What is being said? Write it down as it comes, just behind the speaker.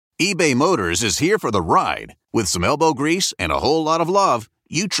eBay Motors is here for the ride. With some elbow grease and a whole lot of love,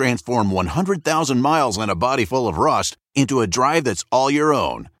 you transform 100,000 miles and a body full of rust into a drive that's all your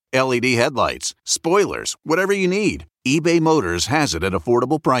own. LED headlights, spoilers, whatever you need, eBay Motors has it at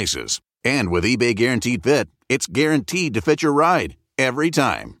affordable prices. And with eBay Guaranteed Fit, it's guaranteed to fit your ride every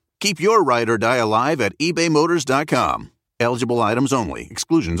time. Keep your ride or die alive at ebaymotors.com. Eligible items only.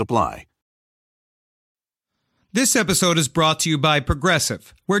 Exclusions apply. This episode is brought to you by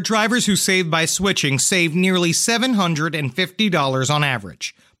Progressive, where drivers who save by switching save nearly $750 on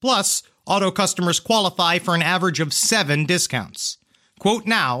average. Plus, auto customers qualify for an average of 7 discounts. Quote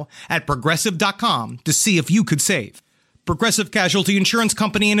now at Progressive.com to see if you could save. Progressive Casualty Insurance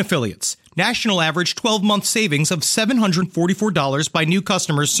Company and Affiliates. National average 12-month savings of $744 by new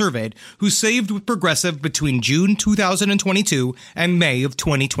customers surveyed who saved with Progressive between June 2022 and May of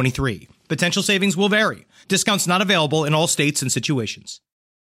 2023. Potential savings will vary. Discounts not available in all states and situations.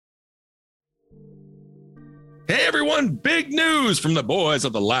 Hey everyone, big news from the boys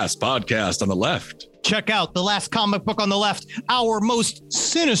of the Last Podcast on the Left. Check out The Last Comic Book on the Left, our most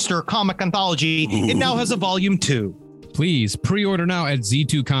sinister comic anthology. It now has a volume 2. Please pre-order now at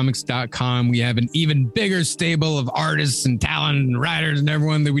z2comics.com. We have an even bigger stable of artists and talent and writers and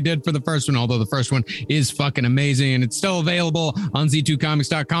everyone that we did for the first one, although the first one is fucking amazing and it's still available on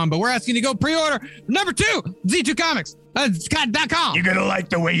z2comics.com. But we're asking you to go pre-order number 2, z2comics.com. You're going to like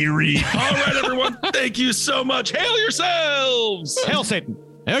the way you read. All right, everyone. Thank you so much. Hail yourselves. Hail Satan.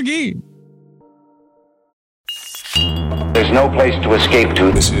 Hail Gee. There's no place to escape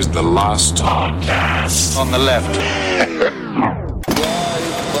to. This is the Last Podcast On the Left.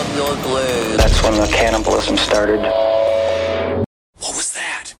 That's when the cannibalism started. What was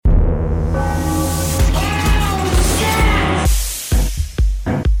that?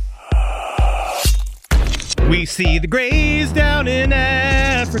 We see the Greys down in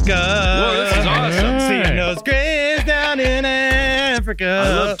Africa. Whoa, this is awesome. Seeing those Greys down in Africa. I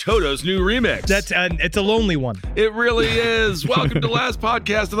love Toto's new remix. That's it's a lonely one. It really is. Welcome to Last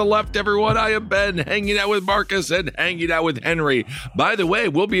Podcast on the Left, everyone. I am Ben, hanging out with Marcus and hanging out with Henry. By the way,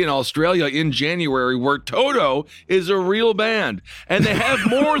 we'll be in Australia in January, where Toto is a real band, and they have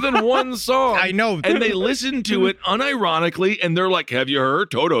more than one song. I know. And they listen to it unironically, and they're like, have you heard?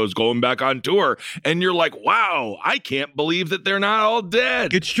 Toto's going back on tour. And you're like, wow, I can't believe that they're not all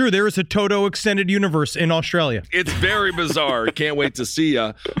dead. It's true. There is a Toto extended universe in Australia. It's very bizarre. Can't wait to see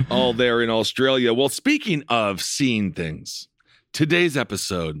you all there in Australia. Well, speaking of seeing things, today's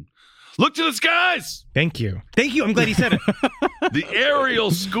episode, look to the skies. Thank you. Thank you. I'm glad he said it. The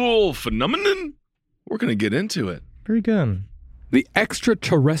Ariel School phenomenon. We're going to get into it. Very good. The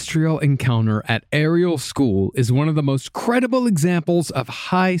extraterrestrial encounter at Ariel School is one of the most credible examples of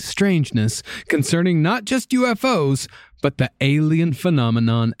high strangeness concerning not just UFOs, but the alien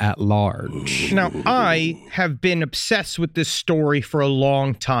phenomenon at large. Now, I have been obsessed with this story for a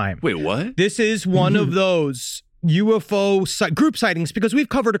long time. Wait, what? This is one of those UFO group sightings, because we've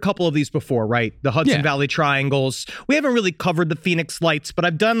covered a couple of these before, right? The Hudson Valley Triangles. We haven't really covered the Phoenix Lights, but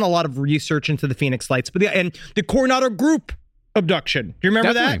I've done a lot of research into the Phoenix Lights. But and the Coronado Group abduction. Do you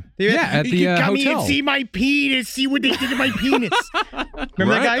remember Definitely. that? Yeah, at the come hotel. here and see my penis. See what they did to my penis.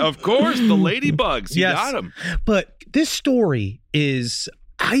 Remember that guy? Of course, the ladybugs. You Yes. got them. But this story is,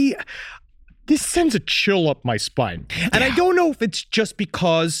 this sends a chill up my spine. And I don't know if it's just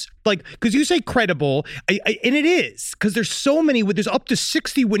because you say credible, and it is, because there's so many, there's up to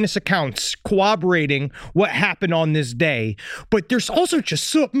 60 witness accounts corroborating what happened on this day. But there's also just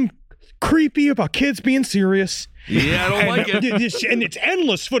something creepy about kids being serious. Yeah, I don't like it. And it's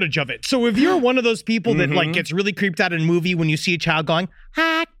endless footage of it. So if you're one of those people that gets really creeped out in a movie when you see a child going,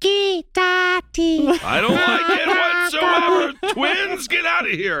 Haki Tati. I don't like it whatsoever. Twins, get out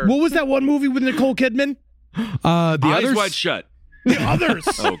of here. What was that one movie with Nicole Kidman? The Eyes others? wide shut. The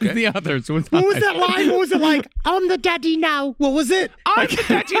Others. Okay. The others. What was that line? What was it like? I'm the daddy now. What was it? I'm the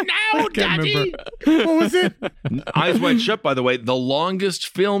daddy now, daddy. What was it? Eyes Wide Shut, by the way, the longest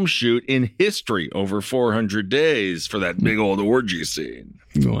film shoot in history, over 400 days for that big old orgy scene.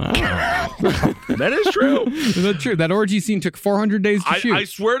 Wow. That is true. Is that true? That orgy scene took 400 days to shoot. I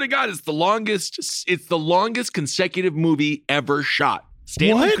swear to God, it's the longest consecutive movie ever shot.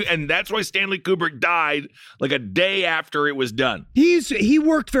 And that's why Stanley Kubrick died like a day after it was done. He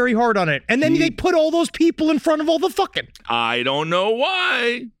worked very hard on it. And then they put all those people in front of all the fucking. I don't know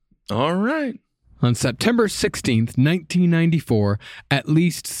why. All right. On September 16th, 1994, at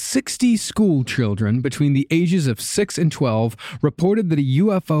least 60 school children between the ages of 6 and 12 reported that a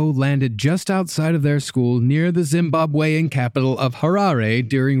UFO landed just outside of their school near the Zimbabwean capital of Harare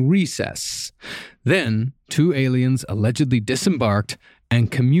during recess. Then, 2 aliens allegedly disembarked and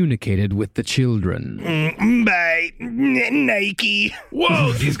communicated with the children. Bye, Nike.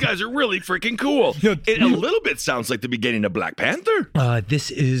 Whoa, these guys are really freaking cool. It a little bit sounds like the beginning of Black Panther. This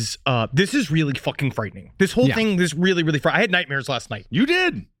is really fucking frightening. This whole thing is really, really frightening. I had nightmares last night. You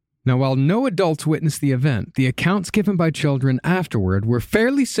did. Now, while no adults witnessed the event, the accounts given by children afterward were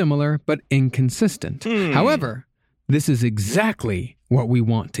fairly similar but inconsistent. However, this is exactly what we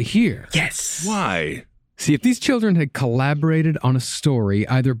want to hear. Yes. Why? See, if these children had collaborated on a story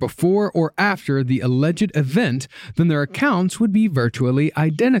either before or after the alleged event, then their accounts would be virtually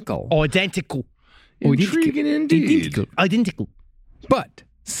identical. Identical. Intriguing indeed. Identical. But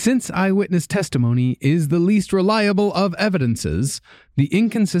since eyewitness testimony is the least reliable of evidences, the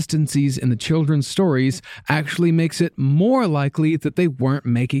inconsistencies in the children's stories actually makes it more likely that they weren't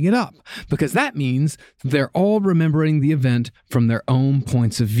making it up, because that means they're all remembering the event from their own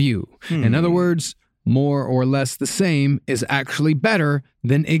points of view. In other words, more or less the same is actually better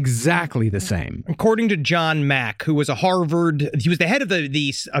than exactly the same. According to John Mack, who was he was the head of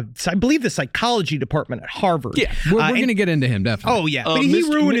I believe the psychology department at Harvard. Yeah, we're going to get into him, definitely. Oh, yeah. But he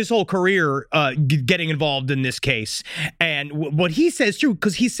ruined his whole career getting involved in this case. And what he says is true,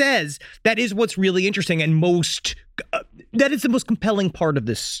 because he says that is what's really interesting and that is the most compelling part of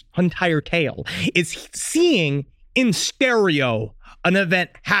this entire tale, is seeing in stereo an event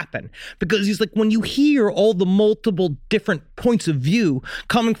happen. Because he's like, when you hear all the multiple different points of view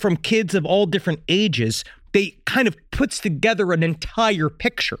coming from kids of all different ages, they kind of puts together an entire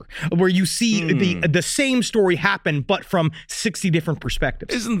picture where you see the same story happen, but from 60 different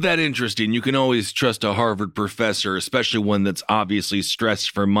perspectives. Isn't that interesting? You can always trust a Harvard professor, especially one that's obviously stressed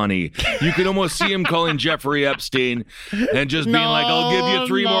for money. You can almost see him calling Jeffrey Epstein and just being like, I'll give you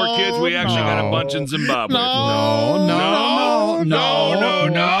 3 more kids. We actually got a bunch in Zimbabwe. No.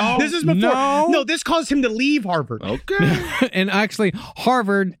 This is before. No, this caused him to leave Harvard. Okay. And actually,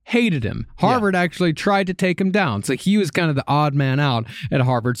 Harvard hated him. Harvard actually tried to take him down. So he was kind of the odd man out at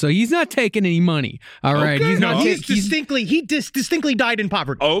Harvard. So he's not taking any money. All right. Okay. He distinctly died in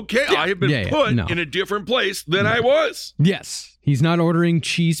poverty. Okay. I have been put in a different place than I was. Yes. He's not ordering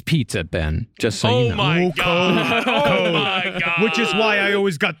cheese pizza, Ben. Just so you know. My God. Oh, my God. Which is why I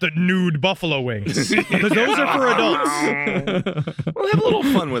always got the nude buffalo wings. Because those are for adults. Well, have a little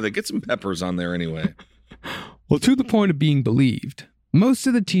fun with it. Get some peppers on there anyway. Well, to the point of being believed, most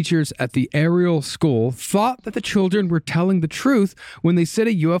of the teachers at the Ariel School thought that the children were telling the truth when they said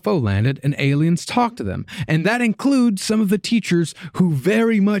a UFO landed and aliens talked to them. And that includes some of the teachers who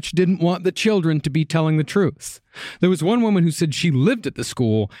very much didn't want the children to be telling the truth. There was one woman who said she lived at the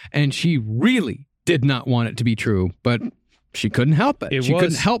school and she really did not want it to be true, but she couldn't help it. She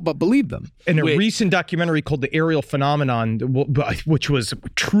couldn't help but believe them. In a recent documentary called The Ariel Phenomenon, which was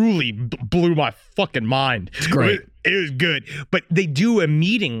truly blew my fucking mind. It's great. It was good. But they do a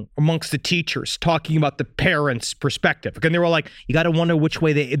meeting amongst the teachers talking about the parents' perspective. And they were like, you got to wonder which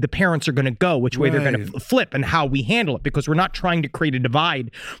way the parents are going to go, which way they're going to flip and how we handle it. Because we're not trying to create a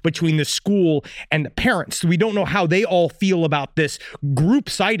divide between the school and the parents. We don't know how they all feel about this group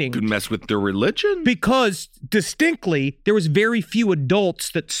sighting. Could mess with their religion. Because distinctly, there was very few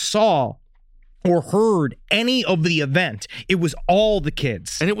adults that saw or heard any of the event. It was all the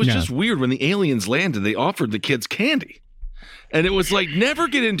kids. And it was just weird when the aliens landed, they offered the kids candy. And it was like, never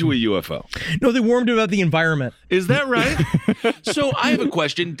get into a UFO. No, they warned about the environment. Is that right? So I have a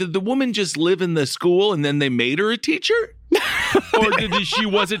question. Did the woman just live in the school and then they made her a teacher? Or she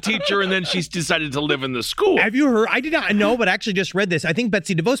was a teacher and then she decided to live in the school? Have you heard? I did not know, but I actually just read this. I think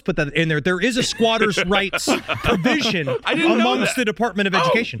Betsy DeVos put that in there. There is a squatters' rights provision amongst the Department of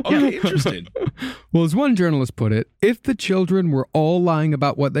Education. Okay, interesting. Well, as one journalist put it, if the children were all lying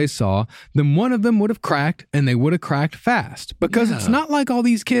about what they saw, then one of them would have cracked, and they would have cracked fast. Because it's not like all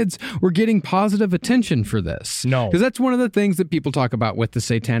these kids were getting positive attention for this. No. Because that's one of the things that people talk about with the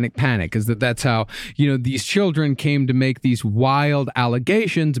satanic panic, is that's how, these children came to make these wild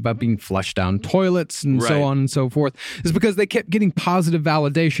allegations about being flushed down toilets and so on and so forth, is because they kept getting positive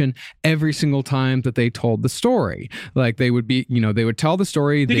validation every single time that they told the story. Like they would be, they would tell the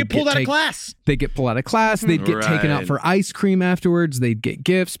story. They get pulled out of class. They get pulled out of class. They'd get taken out for ice cream afterwards. They'd get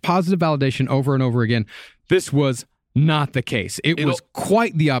gifts, positive validation over and over again. This was not the case. It was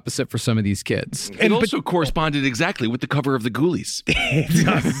quite the opposite for some of these kids. It also corresponded exactly with the cover of the Ghoulies. It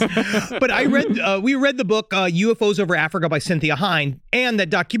does. But we read the book UFOs Over Africa by Cynthia Hine and that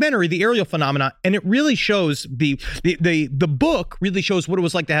documentary, The Ariel Phenomenon, and it really shows the book really shows what it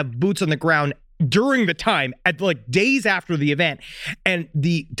was like to have boots on the ground during the time, at like days after the event. And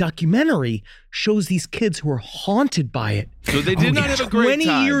the documentary shows these kids who are haunted by it. So they did not have a great time.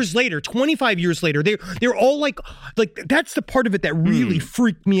 20 years later, 25 years later, they're all like that's the part of it that really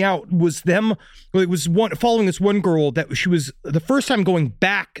freaked me out, was them. It was following this one girl that she was the first time going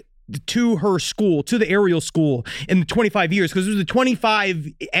back to her school, to the Ariel School, in the 25 years, because it was the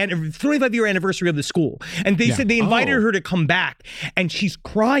 25-year anniversary of the school. And they said they invited her to come back, and she's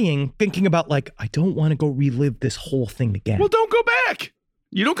crying, thinking about, like, I don't want to go relive this whole thing again. Well, don't go back.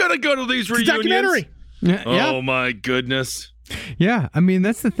 You don't got to go to these reunions. Documentary. Oh, my goodness. Yeah, I mean,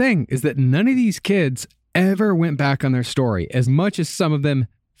 that's the thing, is that none of these kids ever went back on their story, as much as some of them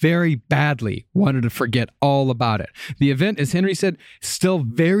very badly wanted to forget all about it. The event, as Henry said, still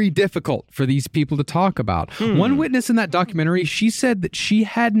very difficult for these people to talk about. One witness in that documentary, she said that she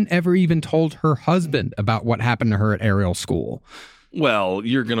hadn't ever even told her husband about what happened to her at Ariel School. Well,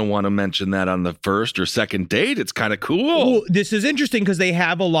 you're going to want to mention that on the first or second date. It's kind of cool. Well, this is interesting because they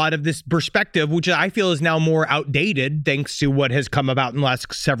have a lot of this perspective, which I feel is now more outdated thanks to what has come about in the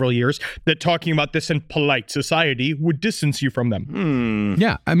last several years, that talking about this in polite society would distance you from them.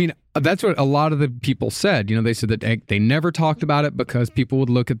 Yeah, I mean, that's what a lot of the people said. You know, they said that they never talked about it because people would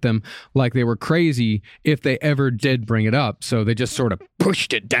look at them like they were crazy if they ever did bring it up. So they just sort of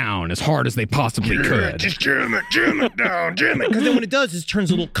pushed it down as hard as they possibly could. Just jam it down. Because then what it does is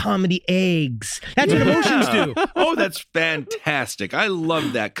turns little comedy eggs. That's what emotions do. Oh, that's fantastic. I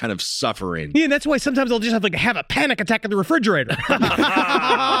love that kind of suffering. Yeah, that's why sometimes I'll just have a panic attack at the refrigerator.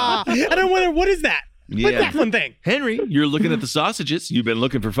 I don't wonder, what is that? What's that one thing? Henry, you're looking at the sausages. You've been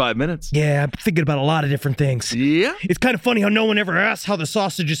looking for 5 minutes. Yeah, I'm thinking about a lot of different things. Yeah? It's kind of funny how no one ever asked how the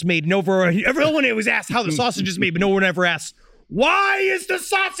sausage is made. Everyone always asks how the sausage is made, but no one ever asks, why is the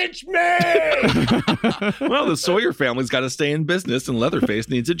sausage made? Well, the Sawyer family's got to stay in business, and Leatherface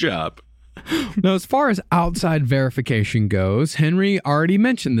needs a job. Now, as far as outside verification goes, Henry already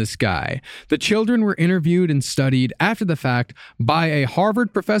mentioned this guy. The children were interviewed and studied after the fact by a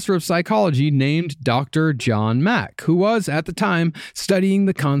Harvard professor of psychology named Dr. John Mack, who was, at the time, studying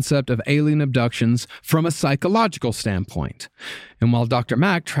the concept of alien abductions from a psychological standpoint. And while Dr.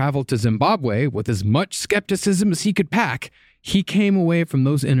 Mack traveled to Zimbabwe with as much skepticism as he could pack, he came away from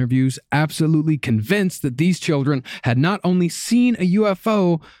those interviews absolutely convinced that these children had not only seen a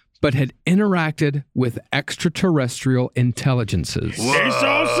UFO, but had interacted with extraterrestrial intelligences. They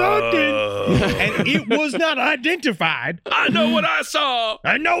saw something, and it was not identified. I know what I saw.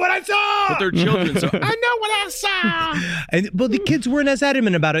 But they're children, so I know what I saw. But the kids weren't as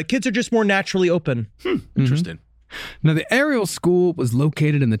adamant about it. Kids are just more naturally open. Interesting. Now, the Ariel School was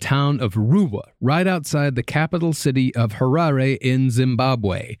located in the town of Ruwa, right outside the capital city of Harare in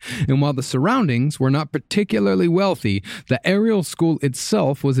Zimbabwe. And while the surroundings were not particularly wealthy, the Ariel School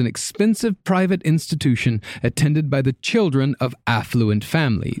itself was an expensive private institution attended by the children of affluent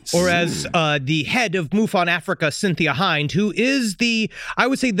families. Or as the head of MUFON Africa, Cynthia Hind, who is the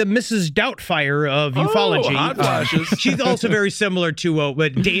Mrs. Doubtfire of ufology. Hot flashes. She's also very similar to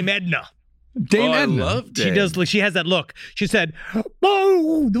Dame Edna. Dame Edna. I love Dame. She does. She has that look. She said,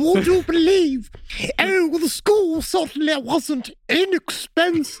 "Oh, won't you believe? Oh, the school certainly wasn't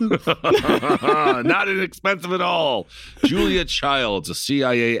inexpensive." Not inexpensive at all. Julia Childs, a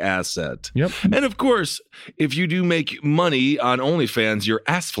CIA asset. Yep. And of course, if you do make money on OnlyFans, you're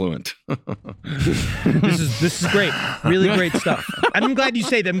ass-fluent. This is great. Really great stuff. I'm glad you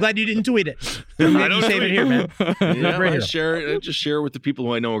say that. I'm glad you didn't tweet it. I'm glad you save it here, man. Yeah, Right I here. share it. I just share it with the people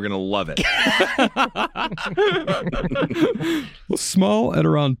who I know are going to love it. Well, small at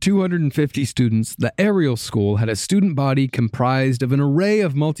around 250 students, the Ariel School had a student body comprised of an array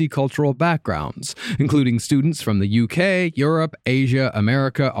of multicultural backgrounds, including students from the UK, Europe, Asia,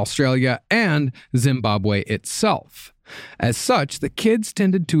 America, Australia, and Zimbabwe itself. As such, the kids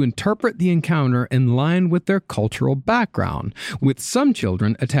tended to interpret the encounter in line with their cultural background, with some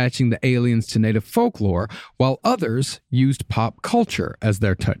children attaching the aliens to native folklore, while others used pop culture as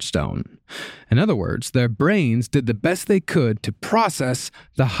their touchstone. In other words, their brains did the best they could to process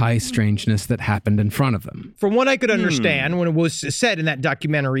the high strangeness that happened in front of them. From what I could understand when it was said in that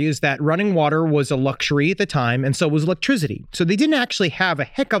documentary is that running water was a luxury at the time, and so was electricity. So they didn't actually have a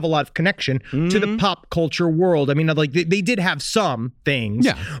heck of a lot of connection to the pop culture world. I mean, like they did have some things,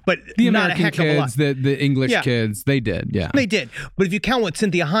 but The not American a heck kids, of a lot. the English kids, they did, They did. But if you count what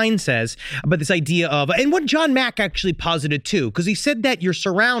Cynthia Hind says about this idea of, and what John Mack actually posited too, because he said that your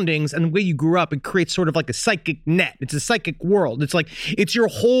surroundings and the way you grew up, it creates sort of like a psychic net. It's a psychic world. It's like, it's your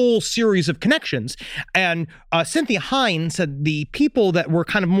whole series of connections. And Cynthia Hind said the people that were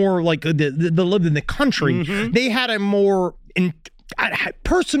kind of more like that lived in the country, they had a more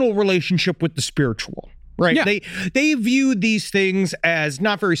personal relationship with the spiritual. Right. Yeah. They viewed these things as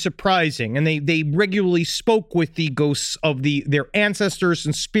not very surprising, and they regularly spoke with the ghosts of their ancestors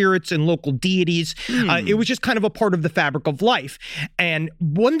and spirits and local deities. It was just kind of a part of the fabric of life. And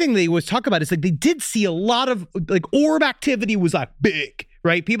one thing they always talk about is like they did see a lot of like orb activity was like big.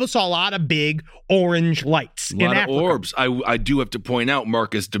 Right, people saw a lot of big orange lights in Africa. A lot of orbs. I do have to point out,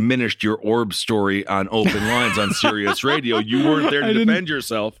 Marcus diminished your orb story on Open Lines on Sirius Radio. You weren't there to defend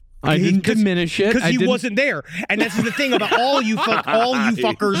yourself. I didn't diminish it because he wasn't there, and that's the thing about all you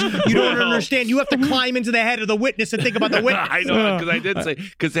fuckers. You don't understand. You have to climb into the head of the witness and think about the witness. I know, because I did say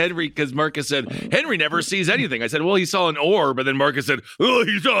because Marcus said Henry never sees anything. I said, well, he saw an orb, and then Marcus said, oh,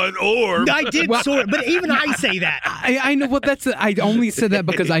 he saw an orb. I did, but even I say that. I know what that's. I only said that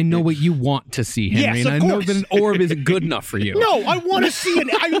because I know what you want to see, Henry, yes, and I know that an orb isn't good enough for you. No, I want to see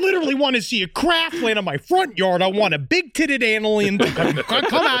I literally want to see a craft land on my front yard. I want a big-titted alien to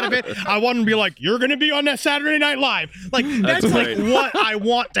come out of it. I want to be like, you're going to be on that Saturday Night Live. Like, that's like what I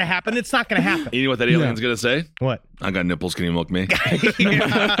want to happen. It's not going to happen. You know what that alien's going to say? What? I got nipples. Can you milk me?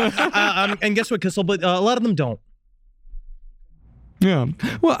 And guess what, Kissel? But a lot of them don't. Yeah.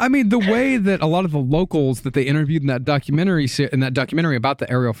 Well, I mean, the way that a lot of the locals that they interviewed in that documentary about the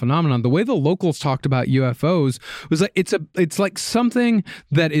aerial phenomenon, the way the locals talked about UFOs was like it's like something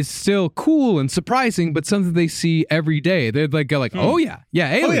that is still cool and surprising, but something they see every day. They'd like go like, oh yeah,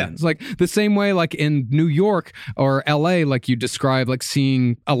 aliens. Like the same way like in New York or LA, like you describe like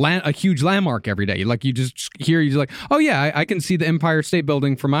seeing a huge landmark every day. Like you just hear, you're like, oh yeah, I can see the Empire State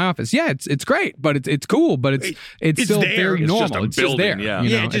Building from my office. Yeah, it's great, but it's cool, but it's still there. Very normal. It's just there. Yeah,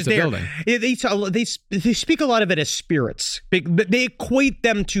 it's just there. They speak a lot of it as spirits. They equate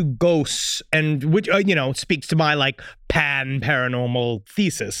them to ghosts, and which speaks to my like paranormal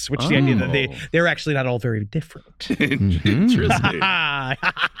thesis, which is the idea that they're actually not all very different. Interesting.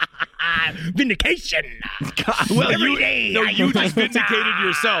 Vindication. God, well, you just vindicated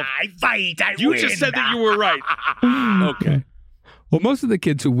yourself. I fight. You just said that you were right. Okay. Well, most of the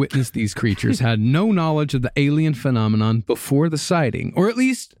kids who witnessed these creatures had no knowledge of the alien phenomenon before the sighting, or at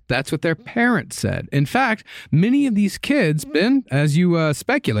least that's what their parents said. In fact, many of these kids, Ben, as you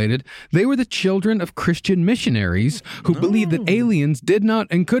speculated, they were the children of Christian missionaries who believed that aliens did not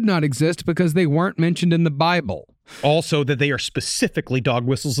and could not exist because they weren't mentioned in the Bible. Also, that they are specifically dog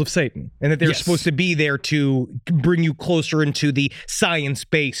whistles of Satan, and that they're supposed to be there to bring you closer into the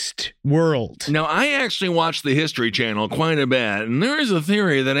science-based world. Now, I actually watched the History Channel quite a bit, and there is a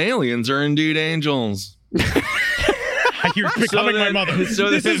theory that aliens are indeed angels. You're becoming my mother.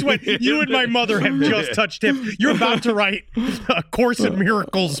 This is what you and my mother have just touched him. You're about to write A Course in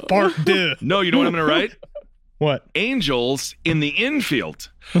Miracles Part 2. No, you know what I'm going to write? What? Angels in the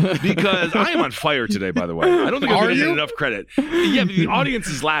infield. Because I am on fire today, by the way. I don't think I'm going to get enough credit. Yeah, but the audience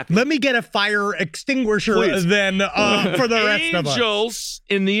is laughing. Let me get a fire extinguisher then for the rest of us. Angels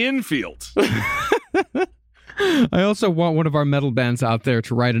in the infield. I also want one of our metal bands out there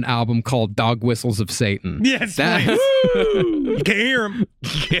to write an album called Dog Whistles of Satan. Yes, you can't hear him.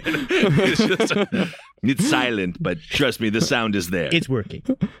 It's silent, but trust me, the sound is there. It's working.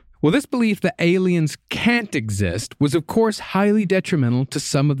 Well, this belief that aliens can't exist was, of course, highly detrimental to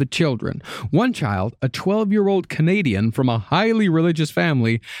some of the children. One child, a 12-year-old Canadian from a highly religious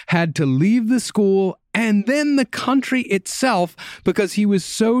family, had to leave the school and then the country itself because he was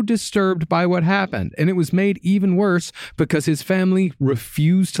so disturbed by what happened. And it was made even worse because his family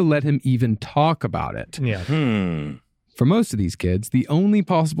refused to let him even talk about it. Yeah. For most of these kids, the only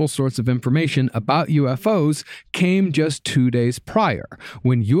possible source of information about UFOs came just 2 days prior,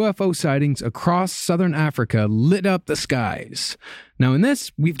 when UFO sightings across southern Africa lit up the skies. Now in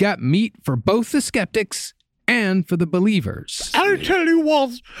this, we've got meat for both the skeptics and for the believers. I tell you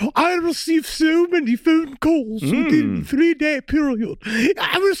what, I received so many phone calls within a 3-day period.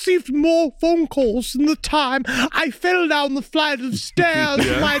 I received more phone calls than the time I fell down the flight of stairs.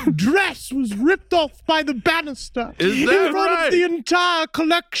 Yeah. My dress was ripped off by the banister in front of the entire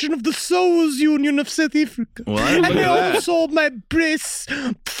collection of the Souls Union of South Africa. Well, and they all saw my breasts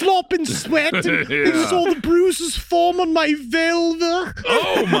flop in sweat, and they saw the bruises form on my vulva.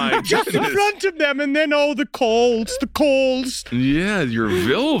 Oh my Just in front of them, and then the calls. Yeah, your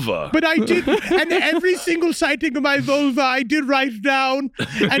vulva. But I did, and every single sighting of my vulva, I did write down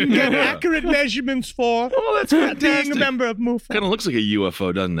and get accurate measurements for. Oh, that's fantastic. Being a member of MUFON. Kind of looks like a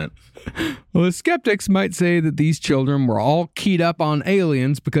UFO, doesn't it? Well, the skeptics might say that these children were all keyed up on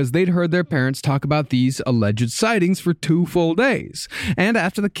aliens because they'd heard their parents talk about these alleged sightings for 2 full days. And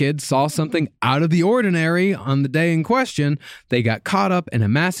after the kids saw something out of the ordinary on the day in question, they got caught up in a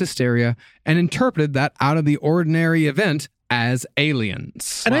mass hysteria and interpreted that out of the ordinary event as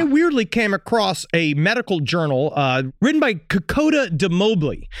aliens. And I weirdly came across a medical journal written by Kokoda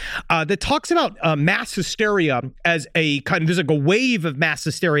DeMobley that talks about mass hysteria as a kind of, there's like a wave of mass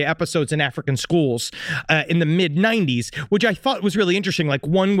hysteria episodes in African schools in the mid-90s, which I thought was really interesting. Like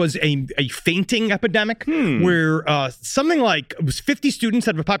one was a fainting epidemic where something like it was 50 students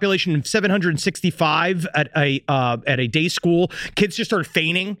out of a population of 765 at a day school. Kids just started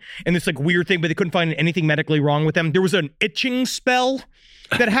fainting and this like weird thing, but they couldn't find anything medically wrong with them. There was an itching spell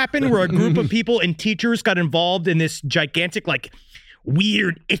that happened where a group of people and teachers got involved in this gigantic like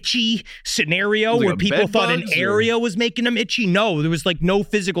weird itchy scenario where people thought an area was making them itchy. No, there was like no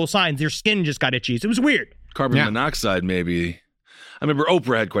physical signs. Their skin just got itchy. So it was weird. Carbon monoxide, maybe. I remember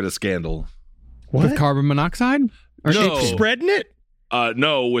Oprah had quite a scandal. What? With carbon monoxide? Or spreading it?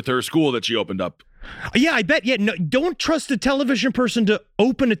 No, with her school that she opened up. Yeah, I bet. Yeah, no, don't trust a television person to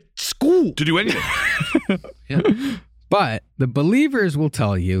open a school. To do anything. Yeah. But the believers will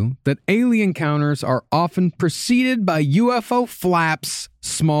tell you that alien encounters are often preceded by UFO flaps,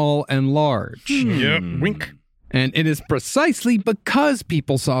 small and large. Yep, wink. And it is precisely because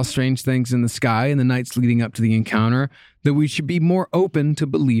people saw strange things in the sky in the nights leading up to the encounter that we should be more open to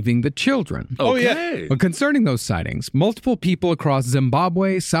believing the children. Oh, yeah. But concerning those sightings, multiple people across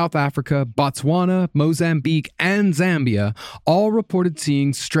Zimbabwe, South Africa, Botswana, Mozambique, and Zambia all reported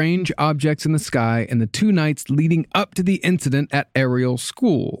seeing strange objects in the sky in the 2 nights leading up to the incident at Ariel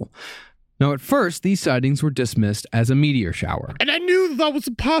School. Now, at first, these sightings were dismissed as a meteor shower. And I knew that was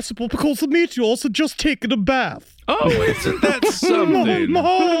impossible because the meteors had just taken a bath. Oh, isn't that something?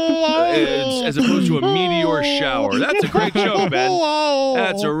 As opposed to a meteor shower. That's a great joke, Ben.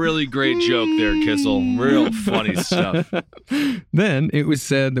 That's a really great joke there, Kissel. Real funny stuff. Then it was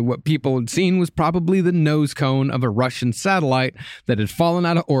said that what people had seen was probably the nose cone of a Russian satellite that had fallen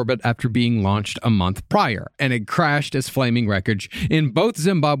out of orbit after being launched a month prior, and it crashed as flaming wreckage in both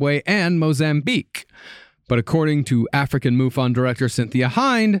Zimbabwe and Mozambique. But according to African MUFON director Cynthia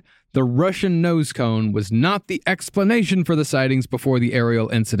Hind, the Russian nose cone was not the explanation for the sightings before the Ariel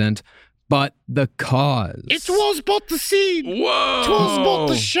incident, but the cause. It was but the scene. Whoa. It was but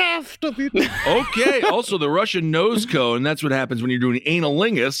the shaft of it. Okay, also the Russian nose cone, that's what happens when you're doing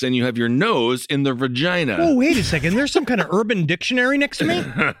analingus and you have your nose in the vagina. Oh, wait a second. There's some kind of urban dictionary next to me?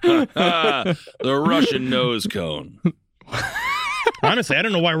 The Russian nose cone. Honestly, I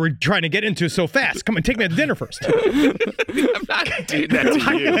don't know why we're trying to get into so fast. Come on, take me to dinner first. I'm not doing that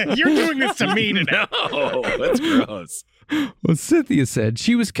to you. You're doing this to me today. No, that's gross. Well, Cynthia said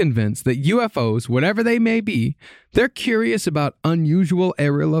she was convinced that UFOs, whatever they may be, they're curious about unusual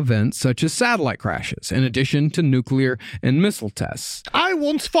aerial events such as satellite crashes, in addition to nuclear and missile tests. I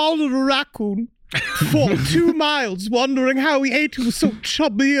once followed a raccoon for 2 miles, wondering how he ate. He was so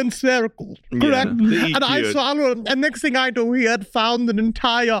chubby and spherical. Correct? Yeah, and I followed him, and next thing I know, he had found an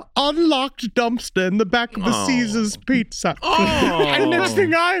entire unlocked dumpster in the back of the Caesar's Pizza. And next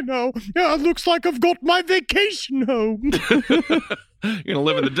thing I know, it looks like I've got my vacation home. You're going to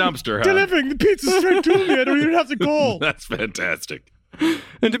live in the dumpster, huh? Delivering the pizza straight to me. I don't even have to call. That's fantastic.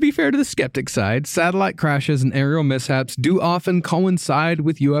 And to be fair to the skeptic side, satellite crashes and aerial mishaps do often coincide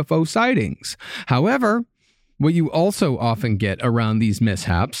with UFO sightings. However, what you also often get around these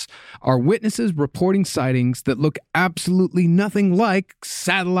mishaps are witnesses reporting sightings that look absolutely nothing like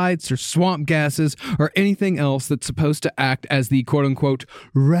satellites or swamp gases or anything else that's supposed to act as the quote-unquote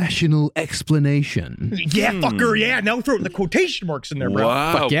rational explanation. Yeah, fucker, yeah. Now throw the quotation marks in there, bro.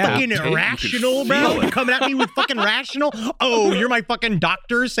 Wow. Fuck yeah. Fucking irrational, bro. Coming at me with fucking rational. Oh, you're my fucking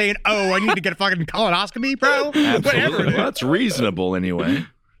doctor saying, oh, I need to get a fucking colonoscopy, bro? Whatever. Well, that's reasonable anyway.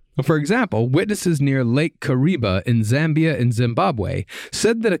 For example, witnesses near Lake Kariba in Zambia and Zimbabwe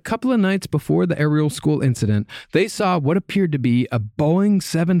said that a couple of nights before the Ariel School incident, they saw what appeared to be a Boeing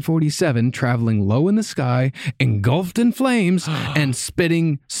 747 traveling low in the sky, engulfed in flames, and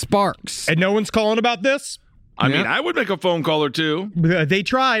spitting sparks. And no one's calling about this? I mean, I would make a phone call or two. They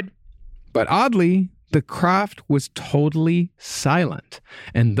tried. But oddly, the craft was totally silent,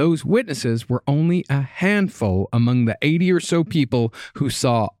 and those witnesses were only a handful among the 80 or so people who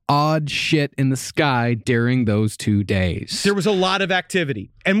saw odd shit in the sky during those 2 days. There was a lot of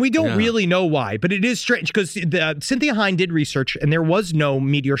activity, and we don't really know why, but it is strange because Cynthia Hind did research, and there was no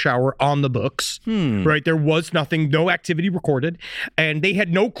meteor shower on the books, right? There was nothing, no activity recorded, and they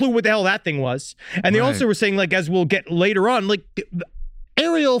had no clue what the hell that thing was. And they also were saying, like, as we'll get later on, like,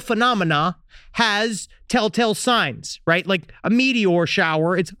 aerial phenomena has telltale signs, right? Like a meteor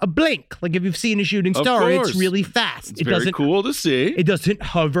shower, it's a blink. Like if you've seen a shooting star, it's really fast. It's very cool to see. It doesn't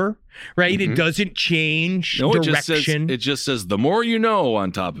hover, right? It doesn't change direction. It just says the more you know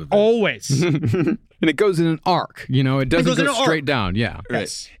on top of it. Always. And it goes in an arc, it doesn't go straight down. Yeah.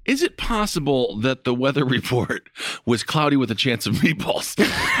 Right. Is it possible that the weather report was cloudy with a chance of meatballs?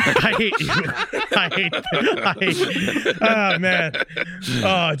 I hate you. Oh, man.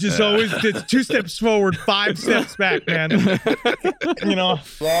 Oh, just always 2 steps forward, 5 steps back, man.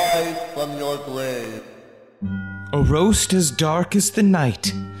 Rise from your grave. A roast as dark as the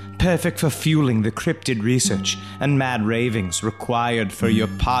night. Perfect for fueling the cryptid research and mad ravings required for your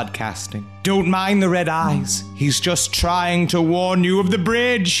podcasting. Don't mind the red eyes. He's just trying to warn you of the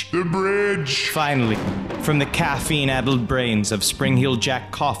bridge. The bridge. Finally, from the caffeine-addled brains of Spring Heel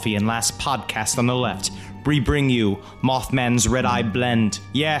Jack Coffee and Last Podcast on the Left, we bring you Mothman's Red Eye Blend.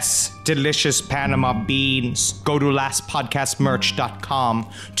 Yes, delicious Panama beans. Go to lastpodcastmerch.com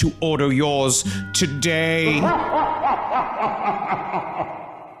to order yours today.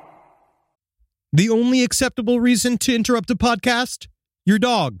 The only acceptable reason to interrupt a podcast? Your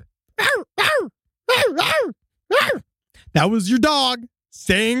dog. That was your dog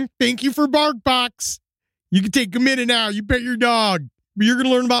saying thank you for BarkBox. You can take a minute now. You pet your dog. But you're going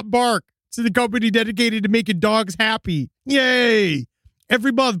to learn about Bark. It's the company dedicated to making dogs happy. Yay!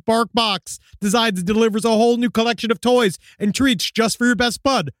 Every month, BarkBox designs and delivers a whole new collection of toys and treats just for your best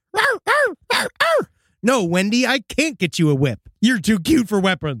bud. No, Wendy, I can't get you a whip. You're too cute for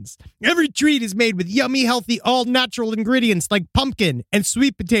weapons. Every treat is made with yummy, healthy, all-natural ingredients like pumpkin and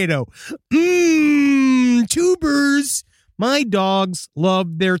sweet potato. Tubers. My dogs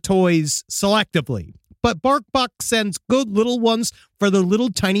love their toys selectively, but BarkBox sends good little ones for their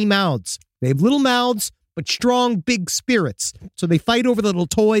little tiny mouths. They have little mouths, but strong, big spirits. So they fight over the little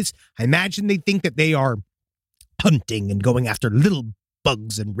toys. I imagine they think that they are hunting and going after little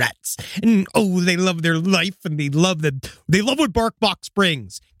bugs and rats. And they love their life, and they love what BarkBox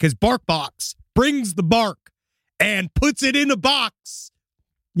brings, because BarkBox brings the bark and puts it in a box.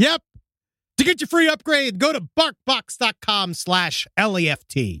 Yep. To get your free upgrade, go to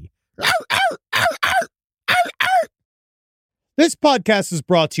barkbox.com/LEFT. This podcast is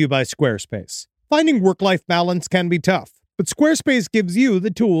brought to you by Squarespace. Finding work-life balance can be tough, but Squarespace gives you the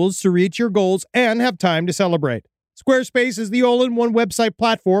tools to reach your goals and have time to celebrate. Squarespace is the all-in-one website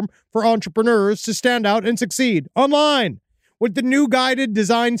platform for entrepreneurs to stand out and succeed online. With the new guided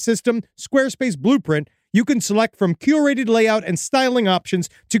design system, Squarespace Blueprint, you can select from curated layout and styling options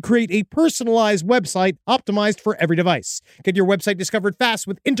to create a personalized website optimized for every device. Get your website discovered fast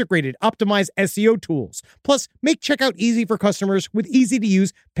with integrated, optimized SEO tools. Plus, make checkout easy for customers with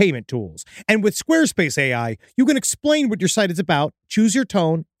easy-to-use payment tools. And with Squarespace AI, you can explain what your site is about, choose your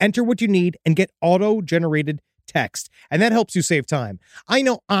tone, enter what you need, and get auto-generated text. And that helps you save time. I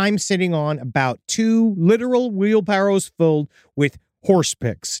know I'm sitting on about 2 literal wheelbarrows filled with horse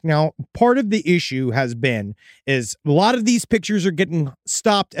pics. Now, part of the issue is a lot of these pictures are getting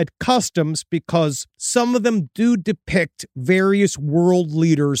stopped at customs because some of them do depict various world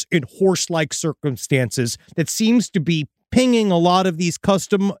leaders in horse-like circumstances that seems to be pinging a lot of these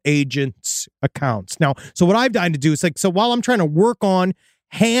custom agents' accounts. Now, so what I've done to do is while I'm trying to work on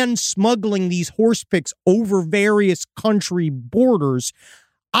hand smuggling these horse pics over various country borders,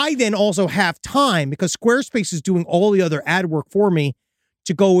 I then also have time, because Squarespace is doing all the other ad work for me,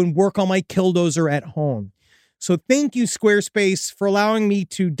 to go and work on my Killdozer at home. So thank you, Squarespace, for allowing me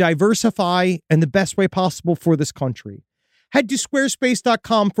to diversify in the best way possible for this country. Head to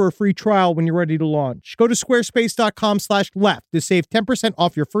squarespace.com for a free trial when you're ready to launch. Go to squarespace.com/left to save 10%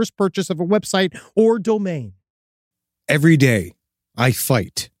 off your first purchase of a website or domain. Every day, I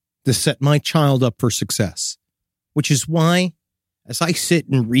fight to set my child up for success, which is why, as I sit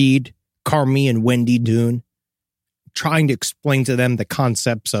and read Carmi and Wendy Doon, trying to explain to them the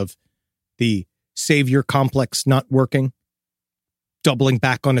concepts of the savior complex not working, doubling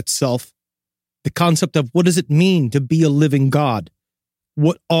back on itself, the concept of what does it mean to be a living God?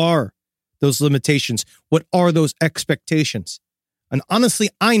 What are those limitations? What are those expectations? And honestly,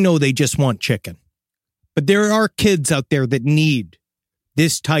 I know they just want chicken. But there are kids out there that need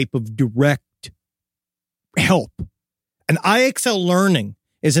this type of direct help. And IXL Learning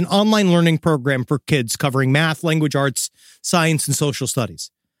is an online learning program for kids covering math, language arts, science, and social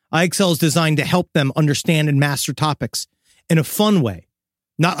studies. IXL is designed to help them understand and master topics in a fun way,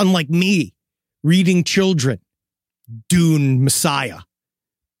 not unlike me reading children Dune Messiah,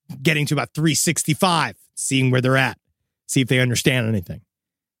 getting to about 365, seeing where they're at, see if they understand anything.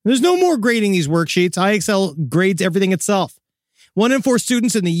 There's no more grading these worksheets. IXL grades everything itself. 1 in 4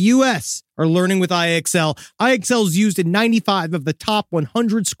 students in the U.S. are learning with IXL. IXL is used in 95 of the top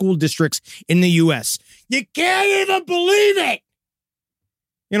 100 school districts in the U.S. You can't even believe it!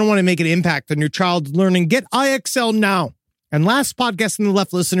 You don't want to make an impact on your child's learning? Get IXL now. And Last Podcast on the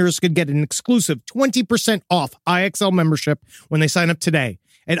Left listeners could get an exclusive 20% off IXL membership when they sign up today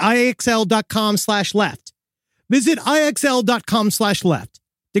at IXL.com/left. Visit IXL.com/left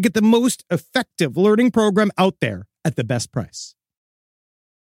to get the most effective learning program out there at the best price.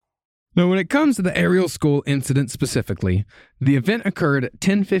 Now, when it comes to the Ariel School incident specifically, the event occurred at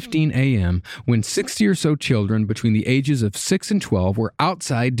 10:15 a.m. when 60 or so children between the ages of 6 and 12 were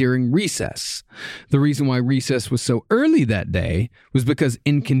outside during recess. The reason why recess was so early that day was because,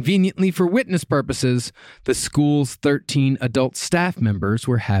 inconveniently for witness purposes, the school's 13 adult staff members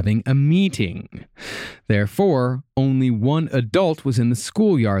were having a meeting. Therefore, only one adult was in the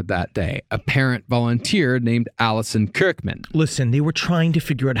schoolyard that day, a parent volunteer named Allison Kirkman. Listen, they were trying to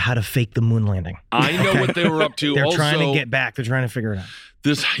figure out how to fake the moon landing. I know what they were up to. They're also, trying to get back. They're trying to figure it out.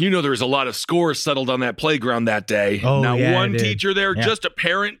 There's a lot of scores settled on that playground that day. Oh, now, yeah, one teacher there, just a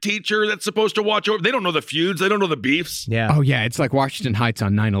parent teacher that's supposed to watch over. They don't know the feuds. They don't know the beefs. Yeah. Oh, yeah. It's like Washington Heights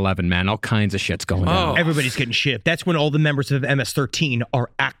on 9/11, man. All kinds of shit's going on. Everybody's getting shipped. That's when all the members of MS-13 are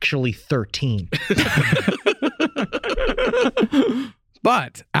actually 13.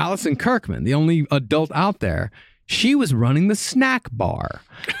 But Allison Kirkman, the only adult out there, she was running the snack bar.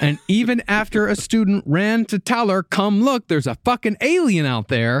 And even after a student ran to tell her, come look, there's a fucking alien out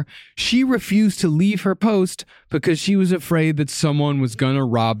there, she refused to leave her post because she was afraid that someone was going to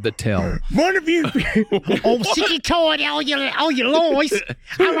rob the till. One of you, oh, sick and tired, all your lies.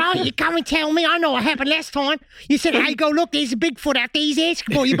 All right, you come and tell me. I know what happened last time. You said, hey, go look, there's a Bigfoot out there. He's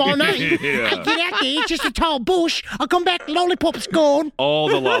asking for you by name. I get out there, it's just a tall bush. I come back, the lollipop's gone. All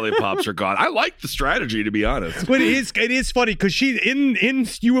the lollipops are gone. I like the strategy, to be honest. But it is funny because she in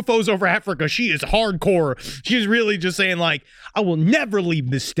UFOs over Africa, she is hardcore. She's really just saying like, I will never leave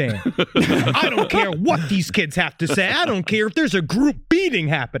this stand. I don't care what these kids have to say. I don't care if there's a group beating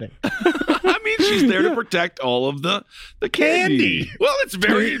happening. I mean, she's there to protect all of the candy. Well, it's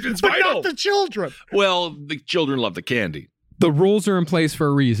vital. But not the children. Well, the children love the candy. The rules are in place for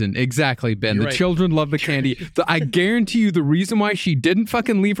a reason. Exactly, Ben. You're the right. children love the candy. I guarantee you the reason why she didn't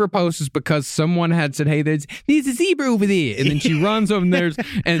fucking leave her post is because someone had said, hey, there's a zebra over there. And then she runs over there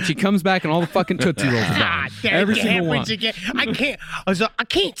and she comes back and all the fucking Tootsie Rolls are gone. Every single one. Again. I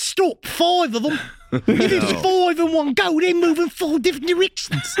can't stop 5 of them. If it's 5 in one go, they're moving 4 different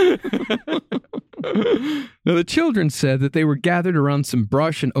directions. Now, the children said that they were gathered around some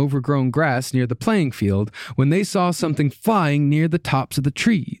brush and overgrown grass near the playing field when they saw something flying near the tops of the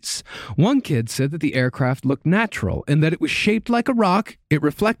trees. One kid said that the aircraft looked natural and that it was shaped like a rock, it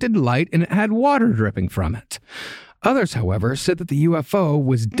reflected light, and it had water dripping from it. Others, however, said that the UFO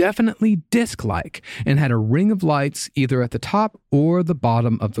was definitely disc-like and had a ring of lights either at the top or the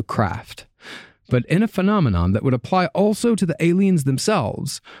bottom of the craft. But in a phenomenon that would apply also to the aliens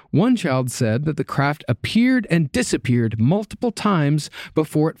themselves, one child said that the craft appeared and disappeared multiple times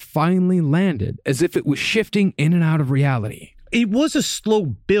before it finally landed, as if it was shifting in and out of reality. It was a slow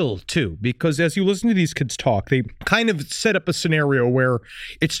build, too, because as you listen to these kids talk, they kind of set up a scenario where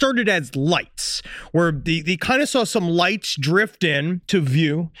it started as lights, where they kind of saw some lights drift in to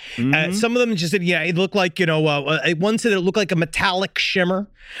view. Some of them just said, yeah, it looked like, one said it looked like a metallic shimmer.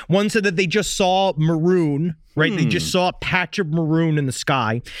 One said that they just saw maroon, right? They just saw a patch of maroon in the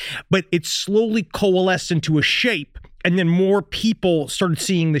sky, but it slowly coalesced into a shape. And then more people started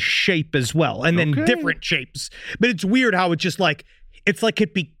seeing the shape as well. And then different shapes. But it's weird how it's like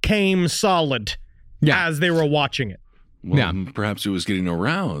it became solid as they were watching it. Well, perhaps it was getting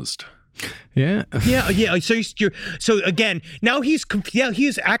aroused. Yeah. Yeah. So again, now he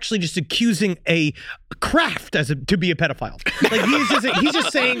is actually just accusing a craft to be a pedophile. Like he's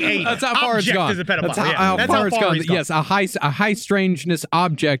just saying a that's how far it's object gone. is a pedophile. That's how far it's gone. Yes, a high strangeness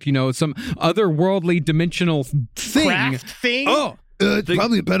object. Some otherworldly dimensional thing. Craft thing. Oh. It's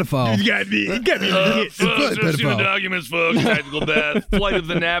probably a pedophile. You gotta be Folks, let's see the documents, folks. Tactical death. Flight of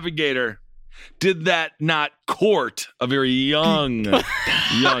the Navigator. Did that not court a very young man?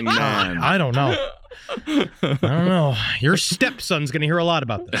 I don't know. Your stepson's going to hear a lot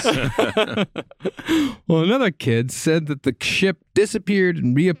about this. Well, another kid said that the ship disappeared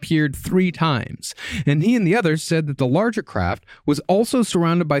and reappeared 3 times. And he and the others said that the larger craft was also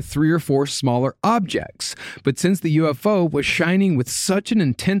surrounded by 3 or 4 smaller objects. But since the UFO was shining with such an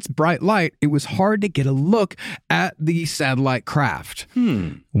intense bright light, it was hard to get a look at the satellite craft.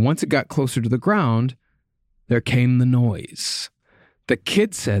 Once it got closer to the ground, there came the noise. The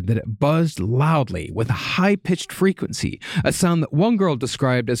kid said that it buzzed loudly with a high-pitched frequency, a sound that one girl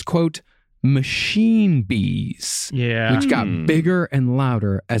described as, quote, machine bees, which got bigger and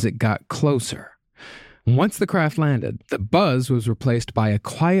louder as it got closer. Once the craft landed, the buzz was replaced by a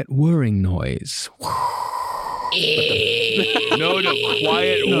quiet whirring noise. No to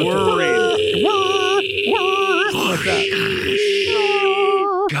quiet whirring. What's that?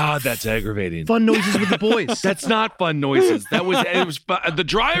 God, that's aggravating. Fun noises with the boys. That's not fun noises. It was the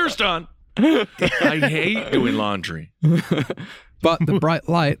dryer's done. I hate doing laundry. But the bright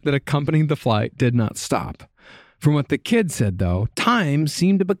light that accompanied the flight did not stop. From what the kids said, though, time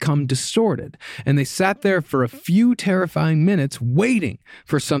seemed to become distorted, and they sat there for a few terrifying minutes waiting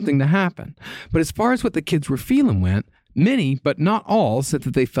for something to happen. But as far as what the kids were feeling went, many, but not all, said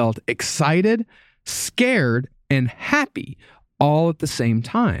that they felt excited, scared, and happy all at the same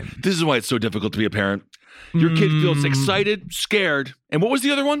time. This is why it's so difficult to be a parent. Your kid feels excited, scared, and what was the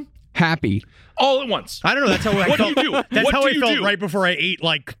other one? Happy. All at once. I don't know. That's how I What felt. do you do? That's What how do I you felt do? right before I ate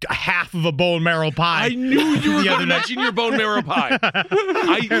like half of a bone marrow pie. I knew you were The going other to night. mention your bone marrow pie.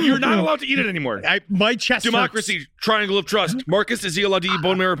 You're not allowed to eat it anymore. My chest Democracy, triangle of trust. Marcus, is he allowed to eat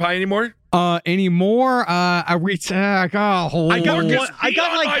bone marrow pie anymore? Anymore? I got I got Marcus, one. I got be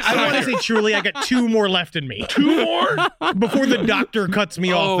on like my I want to side. say truly, I got 2 more left in me. 2 more? Before the doctor cuts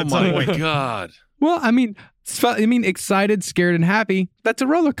me off at some Oh my point. God. Well, I mean, excited, scared, and happy. That's a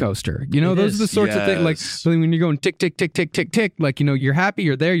roller coaster. You know, those are the sorts of things. Like when you're going tick, tick, tick, tick, tick, tick. Like, you know, you're happy,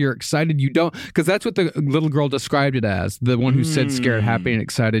 you're there, you're excited, you don't. Because that's what the little girl described it as. The one who said scared, happy, and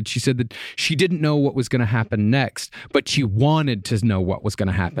excited. She said that she didn't know what was going to happen next, but she wanted to know what was going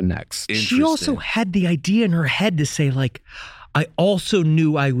to happen next. She also had the idea in her head to say, like, I also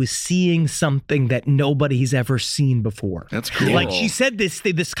knew I was seeing something that nobody's ever seen before. That's cool. Like, she said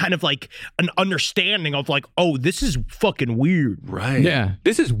this kind of like an understanding of like, oh, this is fucking weird. Right. Yeah,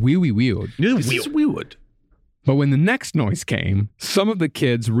 this is weird. This is weird. But when the next noise came, some of the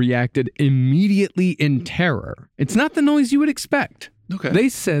kids reacted immediately in terror. It's not the noise you would expect. Okay. They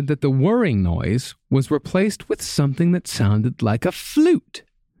said that the whirring noise was replaced with something that sounded like a flute.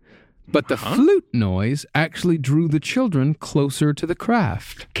 But the flute noise actually drew the children closer to the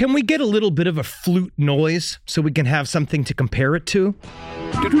craft. Can we get a little bit of a flute noise so we can have something to compare it to?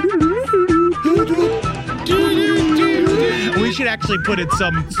 We should actually put in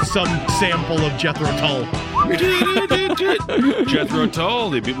some sample of Jethro Tull. Jethro Tull,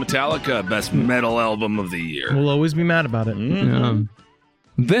 they beat Metallica, best metal album of the year. We'll always be mad about it.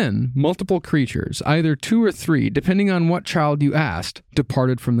 Then, multiple creatures, either 2 or 3, depending on what child you asked,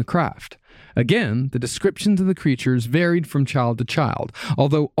 departed from the craft. Again, the descriptions of the creatures varied from child to child,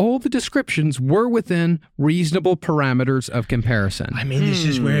 although all the descriptions were within reasonable parameters of comparison. I mean, this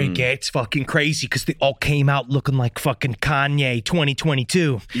is where it gets fucking crazy because they all came out looking like fucking Kanye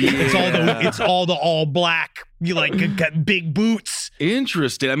 2022. Yeah. It's all the all black, you like got big boots.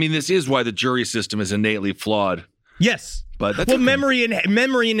 Interesting. I mean, this is why the jury system is innately flawed. Yes. But that's well, okay.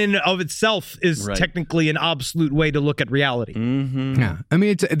 memory in and of itself is technically an absolute way to look at reality. Yeah, I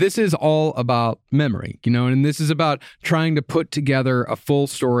mean, this is all about memory, you know, and this is about trying to put together a full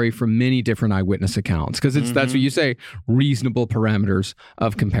story from many different eyewitness accounts because that's what you say, reasonable parameters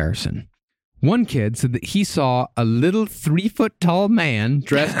of comparison. One kid said that he saw a little 3-foot-tall man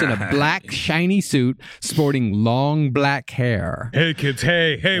dressed in a black, shiny suit, sporting long black hair. Hey, kids.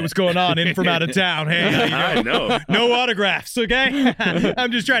 Hey, what's going on? In from out of town. Hey, I know. No autographs, okay?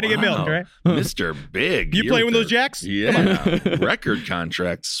 I'm just trying to get milk, right? Mr. Big. You playing with those jacks? Yeah. Record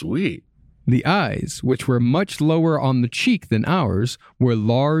contract. Sweet. The eyes, which were much lower on the cheek than ours, were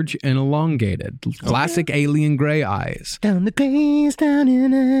large and elongated. Classic alien gray eyes. Down the grays down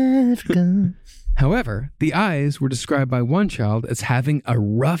in Africa. However, the eyes were described by one child as having a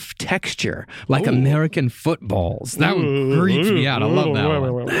rough texture, like American footballs. That one creeps me out. I love that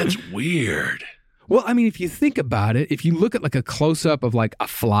one. That's weird. Well, I mean, if you think about it, if you look at like a close-up of like a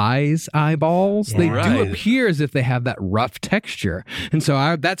fly's eyeballs, they do appear as if they have that rough texture. And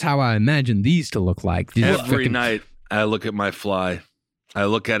so that's how I imagine these to look like. Every night I look at my fly. I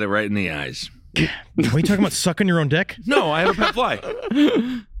look at it right in the eyes. Are you talking about sucking your own dick? No, I have a pet fly.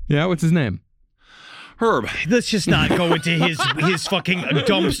 Yeah, what's his name? Herb. Let's just not go into his fucking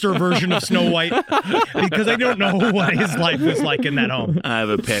dumpster version of Snow White because I don't know what his life was like in that home. I have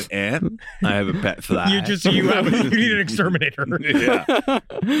a pet ant. I have a pet fly. You need an exterminator. Yeah.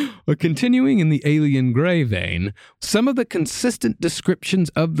 Well, continuing in the alien gray vein, some of the consistent descriptions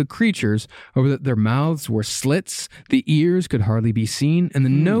of the creatures were that their mouths were slits, the ears could hardly be seen, and the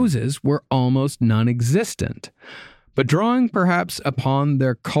noses were almost non-existent. But drawing perhaps upon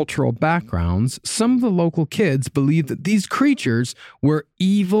their cultural backgrounds, some of the local kids believed that these creatures were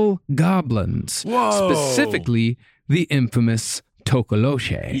evil goblins. Whoa. Specifically, the infamous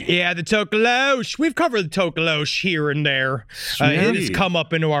Tokoloshe. Yeah, the Tokolosh. We've covered the Tokolosh here and there. It has come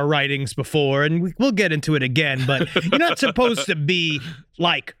up into our writings before, and we'll get into it again, but you're not supposed to be,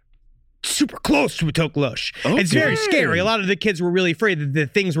 like, super close to a tokolosh. Okay. It's very scary. A lot of the kids were really afraid that the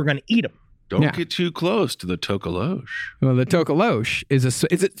things were going to eat them. Don't get too close to the tokolosh. Well, the tokolosh is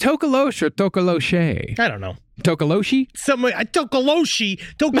it tokolosh or tokoloshe? I don't know. Tokoloshi?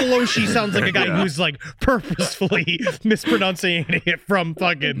 Tokoloshi sounds like a guy who's like purposefully mispronouncing it from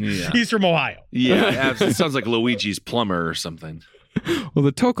fucking he's from Ohio. Yeah, it sounds like Luigi's plumber or something. Well,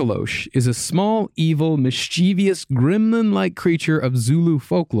 the tokolosh is a small, evil, mischievous, gremlin-like creature of Zulu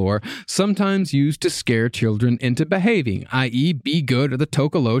folklore, sometimes used to scare children into behaving, i.e., be good or the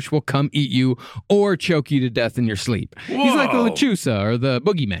tokolosh will come eat you or choke you to death in your sleep. Whoa. He's like the Lechusa or the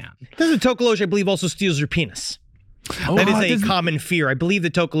boogeyman. The tokolosh, I believe, also steals your penis. That is a common fear. I believe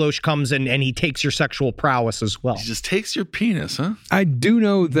the tokolosh comes and he takes your sexual prowess as well. He just takes your penis, huh? I do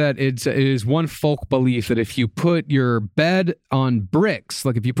know that it is one folk belief that if you put your bed on bricks,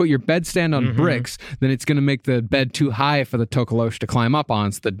 like if you put your bedstand on bricks, then it's going to make the bed too high for the tokolosh to climb up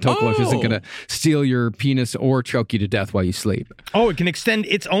on, so the tokolosh isn't going to steal your penis or choke you to death while you sleep. Oh, it can extend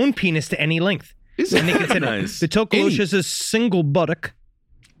its own penis to any length. Isn't that nice? The tokolosh is a single buttock.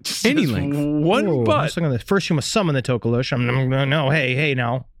 Any length. One butt. First, you must summon the tokolosh. I'm going to know. Hey,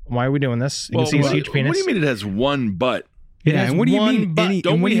 now, why are we doing this? You can see his huge penis. What do you mean it has one butt? Yeah, and what do you mean?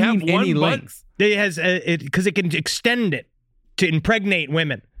 Don't we have one butt? It has because it can extend it to impregnate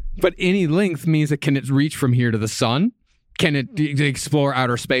women. But any length means that can it reach from here to the sun? Can it explore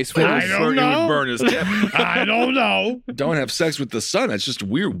outer space for us? I don't know. It would burn his tip. I don't know. Don't have sex with the sun. That's just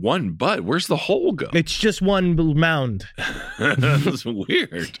weird. One butt. Where's the hole go? It's just one mound. That's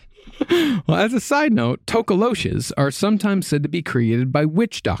weird. Well, as a side note, tokoloshes are sometimes said to be created by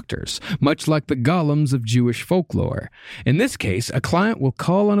witch doctors, much like the golems of Jewish folklore. In this case, a client will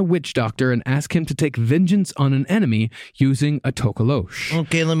call on a witch doctor and ask him to take vengeance on an enemy using a tokolosh.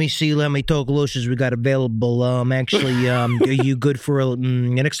 Okay, let me see how many tokoloshes we got available. Actually, are you good for the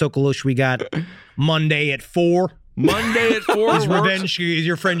next tokolosh we got Monday at 4? Monday at 4 Is revenge is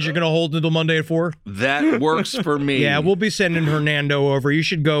your friends you're going to hold until Monday at 4? That works for me. Yeah, we'll be sending Hernando over. You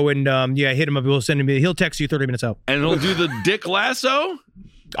should go and hit him up. We'll send him. He'll text you 30 minutes out. And he'll do the dick lasso?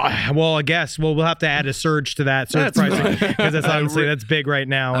 Well, I guess we'll have to add a surge to that surge pricing because that's honestly that's big right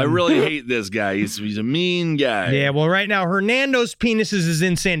now. I really hate this guy. He's a mean guy. Yeah, well, right now Hernando's penises is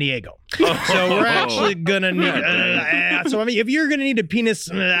in San Diego, so we're actually gonna need. So I mean, if you're gonna need a penis,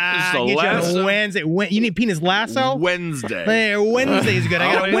 get you on Wednesday. You need penis lasso Wednesday. Wednesday is good.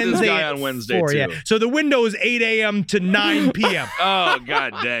 I got a Wednesday guy on Wednesday 4, too. Yeah. So the window is 8 a.m. to 9 p.m. Oh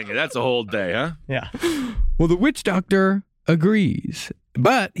god dang it! That's a whole day, huh? Yeah. Well, the witch doctor agrees.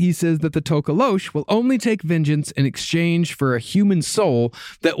 But he says that the tokolosh will only take vengeance in exchange for a human soul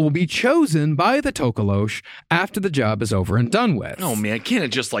that will be chosen by the tokolosh after the job is over and done with. Oh man, can't it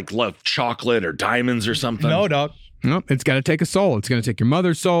just like love chocolate or diamonds or something? No, dog. No, it's got to take a soul. It's going to take your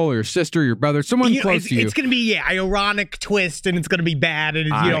mother's soul or your sister, your brother, someone close to you. It's going to be ironic twist, and it's going to be bad, and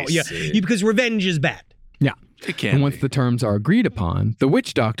because revenge is bad. Yeah. It can and once be. the terms are agreed upon, the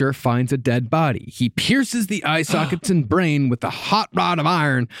witch doctor finds a dead body. He pierces the eye sockets and brain with a hot rod of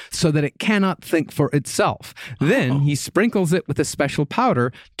iron so that it cannot think for itself. Then he sprinkles it with a special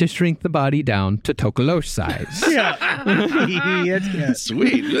powder to shrink the body down to tokolosh size. Yeah.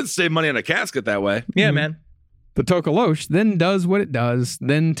 Sweet. Let's save money on a casket that way. Yeah, man. The tokolosh then does what it does,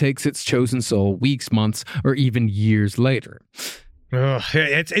 then takes its chosen soul weeks, months, or even years later.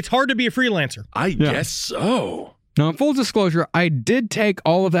 It's hard to be a freelancer. I guess so. Now, in full disclosure, I did take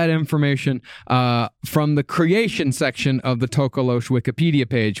all of that information from the creation section of the Tokolosh Wikipedia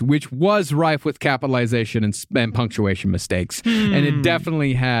page, which was rife with capitalization and punctuation mistakes. And it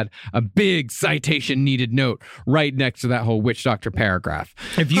definitely had a big citation needed note right next to that whole witch doctor paragraph.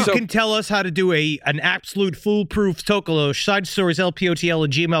 If you can tell us how to do an absolute foolproof Tokolosh,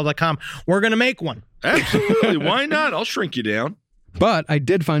 sidestorieslpotl@gmail.com, we're going to make one. Absolutely. Why not? I'll shrink you down. But I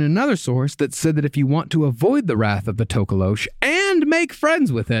did find another source that said that if you want to avoid the wrath of the Tokolosh and make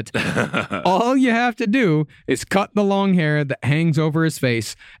friends with it, all you have to do is cut the long hair that hangs over his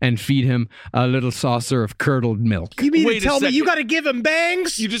face and feed him a little saucer of curdled milk. You mean to tell me you got to give him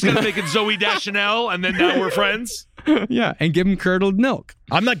bangs? You just got to make it Zooey Deschanel and then now we're friends? Yeah, and give him curdled milk.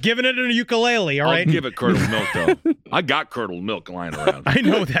 I'm not giving it in a ukulele, all right? I'll give it curdled milk, though. I got curdled milk lying around. I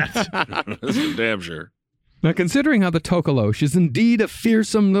know that. This is damn sure. Now, considering how the Tokolosh is indeed a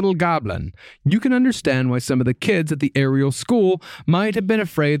fearsome little goblin, you can understand why some of the kids at the Ariel School might have been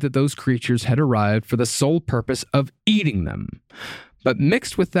afraid that those creatures had arrived for the sole purpose of eating them. But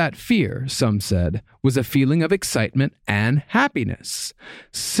mixed with that fear, some said, was a feeling of excitement and happiness.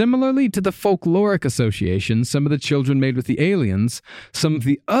 Similarly to the folkloric associations some of the children made with the aliens, some of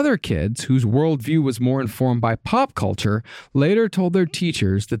the other kids whose worldview was more informed by pop culture later told their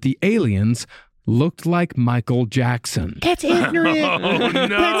teachers that the aliens looked like Michael Jackson. That's ignorant. Oh, no.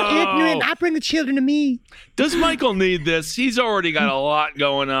 That's ignorant. I bring the children to me. Does Michael need this? He's already got a lot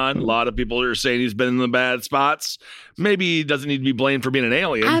going on. A lot of people are saying he's been in the bad spots. Maybe he doesn't need to be blamed for being an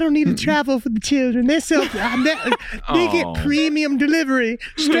alien. I don't need to travel for the children. They get premium delivery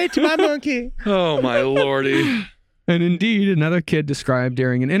straight to my monkey. Oh, my lordy. And indeed, another kid described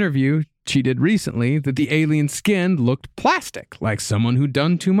during an interview she did recently that the alien skin looked plastic, like someone who'd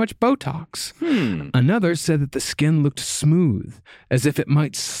done too much Botox. Another said that the skin looked smooth, as if it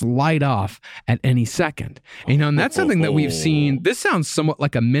might slide off at any second. And that's something that we've seen. This sounds somewhat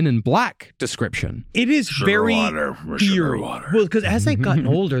like a Men in Black description. It is very eerie. Well, because as they've gotten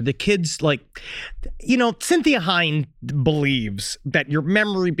older, the kids, Cynthia Hine believes that your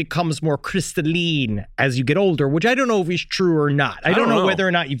memory becomes more crystalline as you get older, which I don't know if is true or not. I don't know whether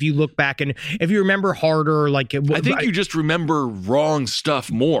or not if you look back and if you remember harder, I think you just remember wrong stuff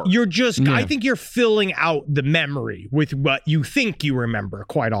more. You're just, I think you're filling out the memory with what you think you remember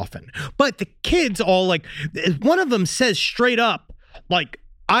quite often. But the kids all one of them says straight up,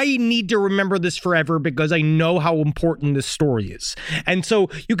 I need to remember this forever because I know how important this story is. And so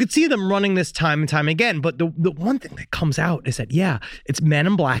you could see them running this time and time again. But the one thing that comes out is that, it's Men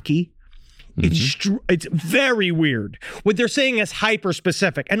in Blacky. It's very weird. What they're saying is hyper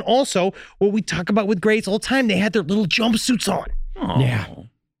specific. And also, what we talk about with grades all the time, they had their little jumpsuits on. Aww. Yeah.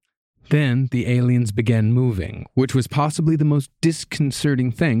 Then the aliens began moving, which was possibly the most disconcerting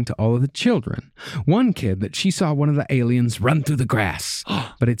thing to all of the children. One kid that she saw one of the aliens run through the grass,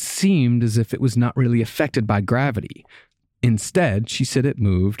 but it seemed as if it was not really affected by gravity. Instead, she said it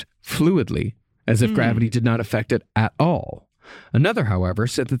moved fluidly, as if gravity did not affect it at all. Another, however,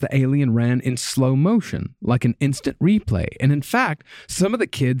 said that the alien ran in slow motion, like an instant replay. And in fact, some of the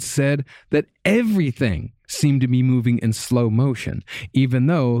kids said that everything seemed to be moving in slow motion, even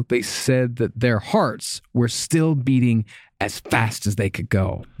though they said that their hearts were still beating as fast as they could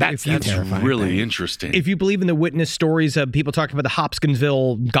go. That's terrifying. Really interesting. If you believe in the witness stories of people talking about the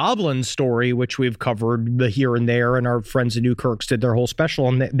Hopkinsville Goblin story, which we've covered here and there, and our friends at Newkirk's did their whole special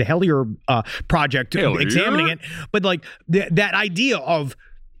on the Hellier project, examining it. But that idea of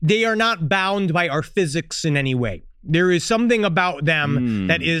they are not bound by our physics in any way. There is something about them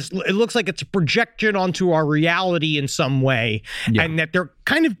that it looks like it's a projection onto our reality in some way, and that they're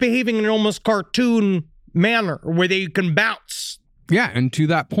kind of behaving in an almost cartoon manner where they can bounce. Yeah, and to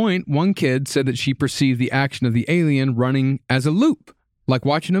that point, one kid said that she perceived the action of the alien running as a loop, like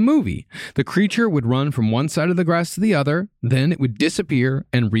watching a movie. The creature would run from one side of the grass to the other, then it would disappear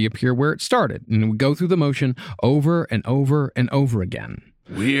and reappear where it started, and it would go through the motion over and over and over again.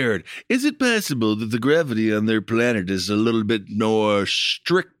 Weird. Is it possible that the gravity on their planet is a little bit more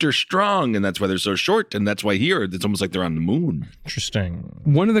strict or strong, and that's why they're so short, and that's why here it's almost like they're on the moon? Interesting.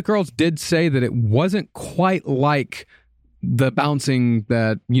 One of the girls did say that it wasn't quite like the bouncing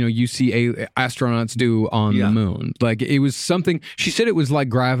that, you see astronauts do on the moon. It was something, she said it was like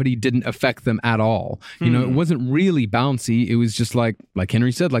gravity didn't affect them at all. It wasn't really bouncy. It was just like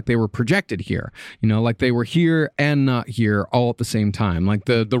Henry said, like they were projected here, like they were here and not here all at the same time. Like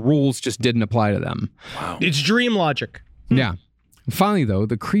the rules just didn't apply to them. Wow. It's dream logic. Yeah. Finally, though,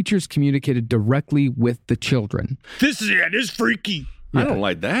 the creatures communicated directly with the children. This is freaky. I don't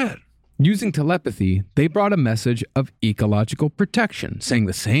like that. Using telepathy, they brought a message of ecological protection, saying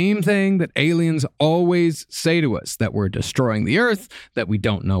the same thing that aliens always say to us, that we're destroying the Earth, that we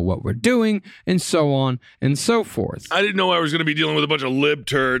don't know what we're doing, and so on and so forth. I didn't know I was going to be dealing with a bunch of lib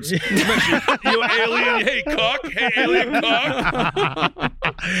turds. You alien, hey, cock, hey, alien cock.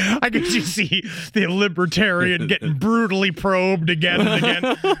 I could just see the libertarian getting brutally probed again and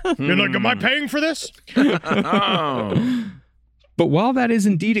again. You're like, am I paying for this? Oh. But while that is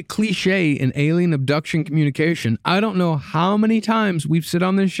indeed a cliche in alien abduction communication, I don't know how many times we've said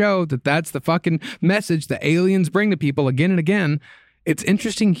on this show that that's the fucking message the aliens bring to people again and again. It's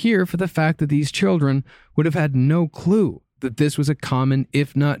interesting here for the fact that these children would have had no clue that this was a common,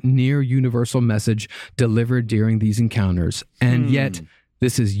 if not near universal message delivered during these encounters. And yet,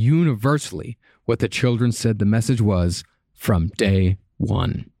 this is universally what the children said the message was from day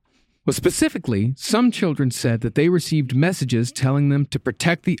one. Well, specifically, some children said that they received messages telling them to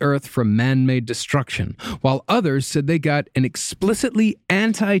protect the Earth from man-made destruction, while others said they got an explicitly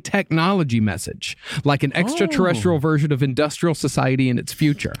anti-technology message, like an extraterrestrial version of industrial society and its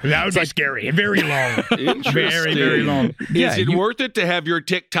future. That would be scary. Very long. Very, very long. Is it worth it to have your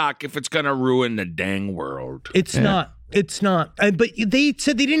TikTok if it's going to ruin the dang world? It's not. It's not. But they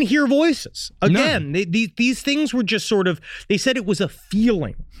said they didn't hear voices. Again, these things were just sort of, they said it was a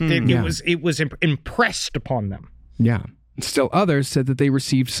feeling. It was impressed upon them. Yeah. Still others said that they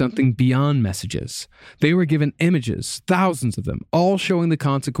received something beyond messages. They were given images, thousands of them, all showing the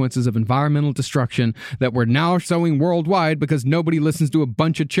consequences of environmental destruction that we're now showing worldwide because nobody listens to a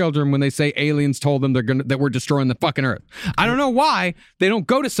bunch of children when they say aliens told them that we're destroying the fucking Earth. I don't know why they don't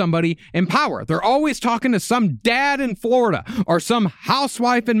go to somebody in power. They're always talking to some dad in Florida or some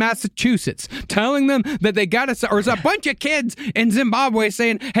housewife in Massachusetts telling them that they got to, or it's a bunch of kids in Zimbabwe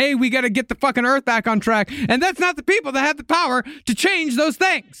saying, hey, we got to get the fucking Earth back on track. And that's not the people that have the power to change those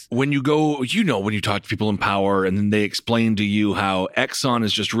things. When you go, when you talk to people in power and then they explain to you how Exxon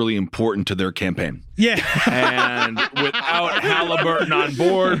is just really important to their campaign. Yeah. And without Halliburton on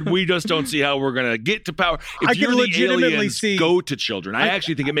board, we just don't see how we're going to get to power. If you're the aliens, go to children. I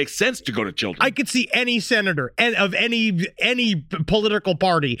actually think it makes sense to go to children. I could see any senator of any political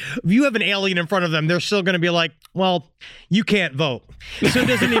party. If you have an alien in front of them, they're still going to be like, well, you can't vote. So it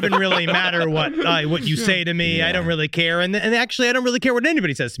doesn't even really matter what you say to me. Yeah. I don't really care. And actually, I don't really care what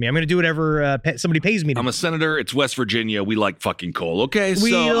anybody says to me. I'm going to do whatever somebody pays me to. I'm a senator. It's West Virginia. We like fucking coal, okay?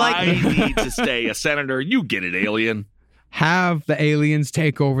 I need to stay a senator. You get it, alien. Have the aliens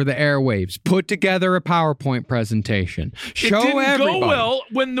take over the airwaves. Put together a PowerPoint presentation. Show everybody. It didn't go well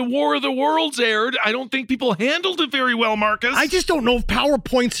when the War of the Worlds aired. I don't think people handled it very well, Marcus. I just don't know if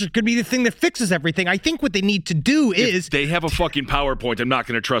PowerPoints are going to be the thing that fixes everything. I think what they need to do is... If they have a fucking PowerPoint, I'm not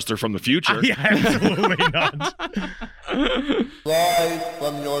going to trust her from the future. Yeah, absolutely not. Live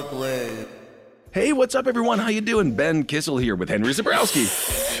from your grave. Hey, what's up, everyone? How you doing? Ben Kissel here with Henry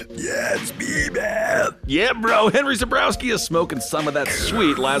Zabrowski. Yeah, it's me, man. Yeah, bro. Henry Zabrowski is smoking some of that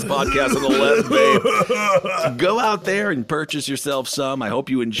sweet last podcast on the left, babe. So go out there and purchase yourself some. I hope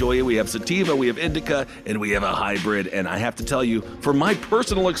you enjoy it. We have sativa, we have indica, and we have a hybrid. And I have to tell you, from my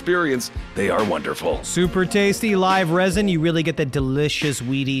personal experience, they are wonderful. Super tasty live resin. You really get the delicious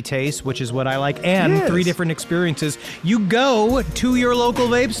weedy taste, which is what I like. And 3 different experiences. You go to your local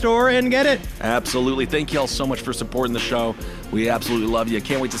vape store and get it. Absolutely. Thank you all so much for supporting the show. We absolutely love you.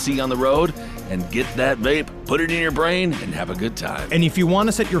 Can't wait to see you on the road and get that vape, put it in your brain, and have a good time. And if you want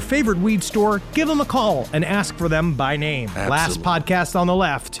us at your favorite weed store, give them a call and ask for them by name. Absolutely. Last podcast on the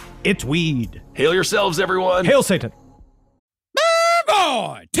left, it's weed. Hail yourselves, everyone. Hail Satan.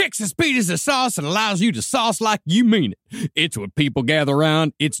 Boy, Texas Pete is a sauce that allows you to sauce like you mean it. It's what people gather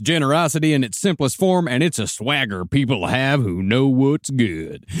around, it's generosity in its simplest form, and it's a swagger people have who know what's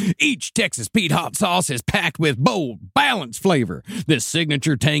good. Each Texas Pete hot sauce is packed with bold, balanced flavor. This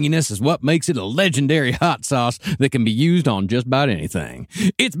signature tanginess is what makes it a legendary hot sauce that can be used on just about anything.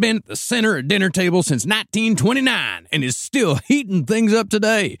 It's been at the center of dinner table since 1929 and is still heating things up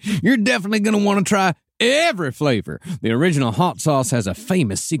today. You're definitely going to want to try every flavor. The original hot sauce has a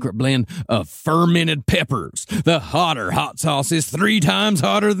famous secret blend of fermented peppers. The hotter hot sauce is 3 times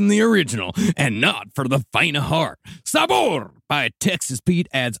hotter than the original, and not for the faint of heart. Sabor by Texas Pete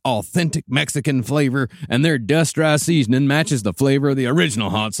adds authentic Mexican flavor, and their dust dry seasoning matches the flavor of the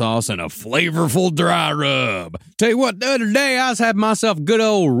original hot sauce in a flavorful dry rub. Tell you what, the other day I was having myself a good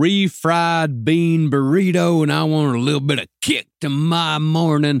old refried bean burrito, and I wanted a little bit of kick to my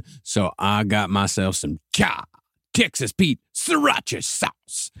morning, so I got myself some Texas Pete sriracha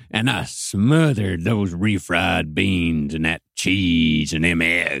sauce, and I smothered those refried beans and that cheese and them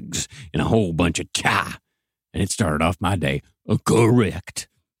eggs in a whole bunch of chai, and it started off my day correct.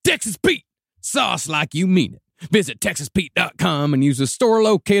 Texas Pete, sauce like you mean it. Visit TexasPete.com and use the store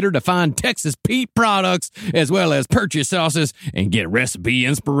locator to find Texas Pete products as well as purchase sauces and get recipe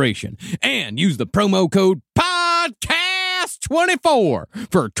inspiration. And use the promo code PODCAST24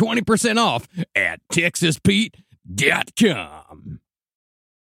 for 20% off at TexasPete.com.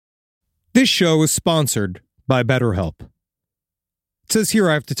 This show is sponsored by BetterHelp. It says here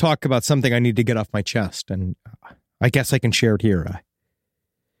I have to talk about something I need to get off my chest, and I guess I can share it here.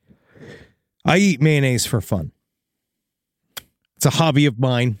 I eat mayonnaise for fun. It's a hobby of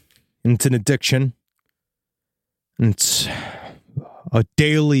mine, and it's an addiction. And it's a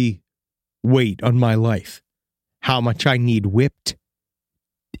daily weight on my life. How much I need whipped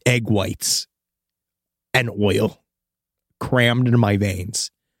egg whites and oil crammed into my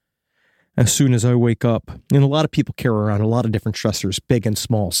veins. as soon as I wake up. And a lot of people carry around a lot of different stressors, big and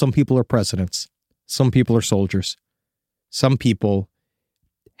small. Some people are presidents. Some people are soldiers. Some people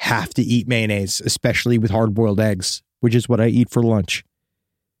have to eat mayonnaise, especially with hard-boiled eggs, which is what I eat for lunch.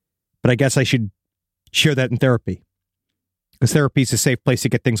 But I guess I should share that in therapy. Because therapy is a safe place to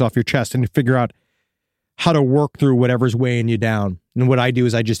get things off your chest and to figure out how to work through whatever's weighing you down. And what I do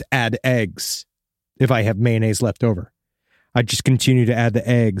is I just add eggs if I have mayonnaise left over. I just continue to add the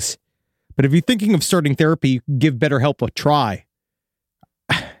eggs. But if you're thinking of starting therapy, give BetterHelp a try.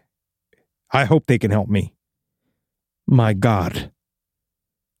 I hope they can help me. My God.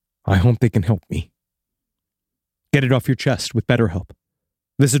 I hope they can help me. Get it off your chest with BetterHelp.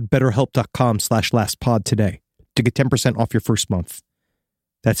 Visit BetterHelp.com/lastpod today to get 10% off your first month.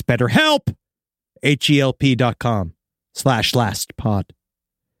 That's BetterHelp. HELP.com/lastpod.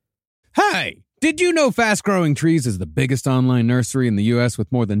 Hey, did you know Fast Growing Trees is the biggest online nursery in the U.S.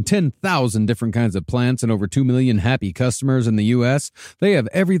 with more than 10,000 different kinds of plants and over 2 million happy customers in the U.S.? They have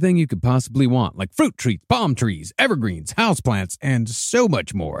everything you could possibly want, like fruit trees, palm trees, evergreens, houseplants, and so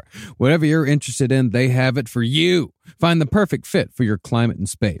much more. Whatever you're interested in, they have it for you. Find the perfect fit for your climate and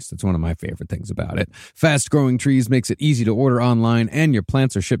space. That's one of my favorite things about it. Fast Growing Trees makes it easy to order online, and your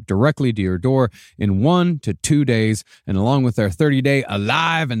plants are shipped directly to your door in 1 to 2 days. And along with their 30-day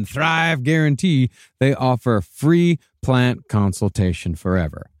Alive and Thrive guarantee, they offer free plant consultation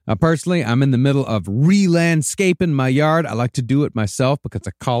forever. Now, personally, I'm in the middle of re-landscaping my yard. I like to do it myself because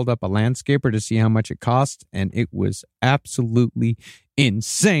I called up a landscaper to see how much it cost, and it was absolutely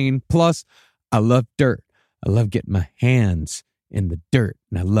insane. Plus, I love dirt. I love getting my hands in the dirt,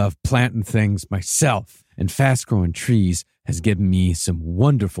 and I love planting things myself. And Fast Growing Trees has given me some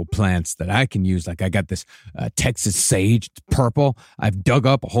wonderful plants that I can use. Like I got this Texas sage, it's purple. I've dug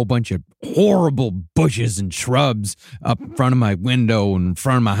up a whole bunch of horrible bushes and shrubs up in front of my window and in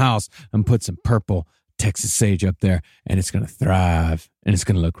front of my house and put some purple Texas sage up there, and it's going to thrive, and it's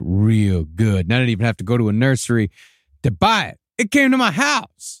going to look real good. And I didn't even have to go to a nursery to buy it. It came to my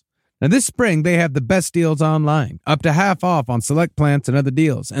house. Now, this spring, they have the best deals online, up to half off on select plants and other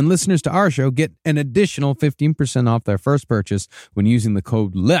deals. And listeners to our show get an additional 15% off their first purchase when using the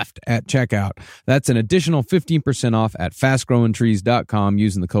code LEFT at checkout. That's an additional 15% off at fastgrowingtrees.com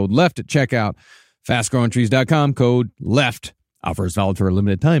using the code LEFT at checkout. Fastgrowingtrees.com, code LEFT. Offers valid for a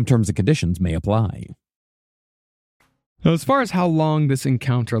limited time. Terms and conditions may apply. Now, as far as how long this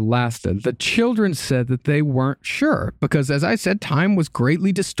encounter lasted, the children said that they weren't sure because, as I said, time was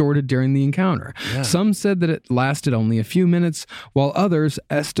greatly distorted during the encounter. Yeah. Some said that it lasted only a few minutes, while others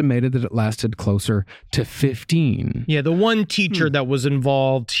estimated that it lasted closer to 15. Yeah, the one teacher that was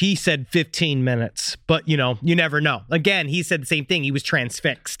involved, he said 15 minutes, but, you know, you never know. Again, he said the same thing. He was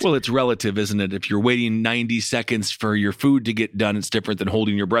transfixed. Well, it's relative, isn't it? If you're waiting 90 seconds for your food to get done, it's different than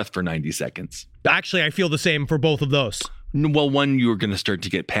holding your breath for 90 seconds. Actually, I feel the same for both of those. Well, one, you're going to start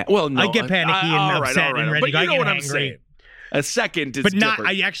to get Well, no. I get panicky and upset and ready to go. I get angry. A second is but not. different.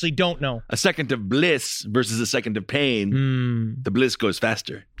 I actually don't know. A second of bliss versus a second of pain. The bliss goes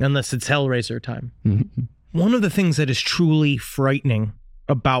faster. Unless it's Hellraiser time. One of the things that is truly frightening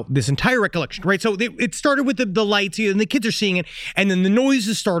about this entire recollection, right? So it started with the lights, and the kids are seeing it, and then the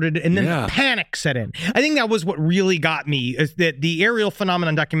noises started, and then the panic set in. I think that was what really got me, is that the Ariel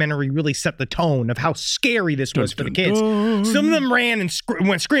Phenomenon documentary really set the tone of how scary this was for the kids. Some of them ran and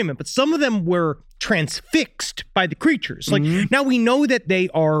went screaming, but some of them were transfixed by the creatures. Like, now we know that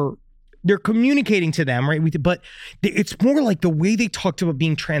they're communicating to them, right? But it's more like the way they talked about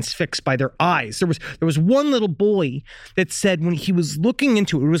being transfixed by their eyes. There was one little boy that said when he was looking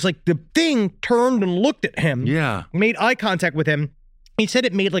into it, it was like the thing turned and looked at him. Yeah. Made eye contact with him. He said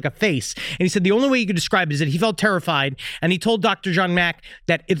it made like a face. And he said the only way you could describe it is that he felt terrified. And he told Dr. John Mack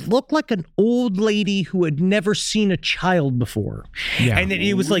that it looked like an old lady who had never seen a child before. Yeah. And that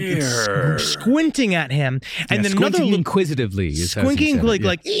he was like squinting at him. And then another inquisitively. Squinting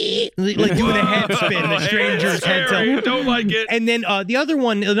like doing a head spin, the stranger's head tilt. Don't like it. And then the other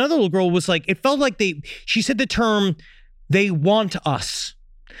one, another little girl was like, it felt like she said the term, they want us.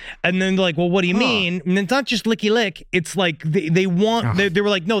 And then they're like, well, what do you mean? And it's not just licky lick. It's like they want. They were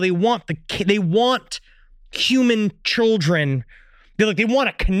like, no, they want they want human children. They want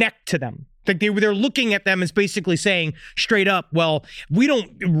to connect to them. Like they're looking at them as basically saying straight up, well, we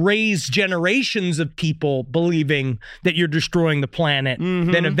don't raise generations of people believing that you're destroying the planet.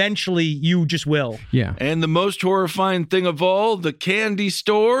 Then eventually you just will. Yeah. And the most horrifying thing of all, the candy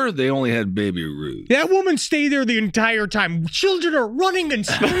store, they only had Baby Ruth. That woman stayed there the entire time. Children are running and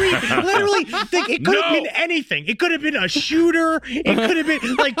screaming. Literally, it could have been anything. It could have been a shooter. It could have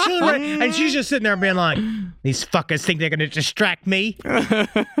been like children. And she's just sitting there being like, these fuckers think they're going to distract me.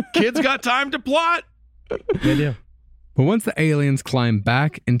 Kids got time to plot. They do. But once the aliens climbed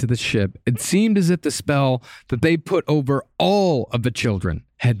back into the ship, it seemed as if the spell that they put over all of the children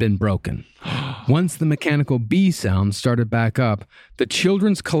had been broken. Once the mechanical bee sound started back up, the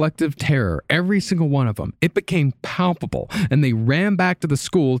children's collective terror, every single one of them, it became palpable, and they ran back to the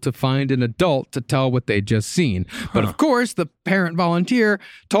school to find an adult to tell what they'd just seen. But of course, the parent volunteer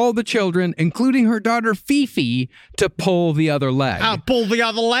told the children, including her daughter Fifi, to pull the other leg. I'll pull the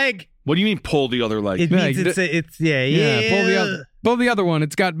other leg. What do you mean pull the other leg? It means Pull the other one.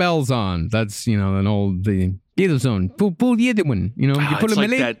 It's got bells on. That's, an old the other zone. Pull the other one. You pull like in my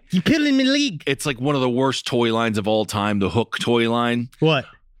leg. You pull in my leg. It's like one of the worst toy lines of all time. The Hook toy line. What?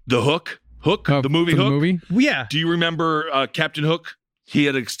 The Hook. The movie Hook. The movie? Yeah. Do you remember Captain Hook? He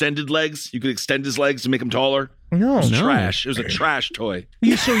had extended legs. You could extend his legs to make him taller. No. It was trash. It was a trash toy.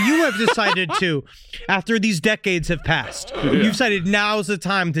 So you have decided to, after these decades have passed, you've decided now's the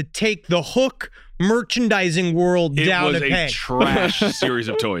time to take the Hook merchandising world down a peg. It was a trash series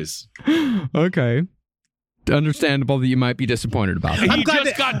of toys. Okay. Understandable that you might be disappointed about that. He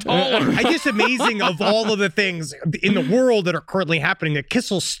just got taller. I guess amazing of all of the things in the world that are currently happening that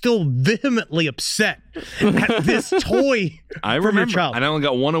Kissel's still vehemently upset at this toy. I from remember. your child. And I only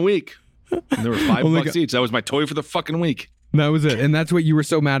got one a week. And there were $5 each. That was my toy for the fucking week. That was it. And that's what you were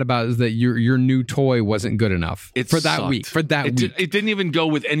so mad about, is that your new toy wasn't good enough for that week. It didn't even go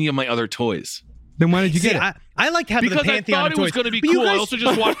with any of my other toys. Then why did you get it? I liked having because the pantheon I thought of it was toys. going to be But cool. I also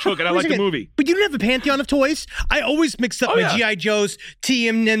just watched Hook and I liked the movie. But you didn't have a pantheon of toys? I always mixed up my G.I. Joes,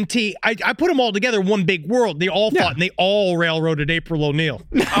 TMNT. I put them all together, one big world. They all fought and they all railroaded April O'Neil.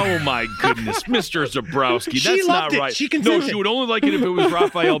 Oh my goodness, Mr. Zabrowski. She That's loved not it. right. She consented. No, she would only like it if it was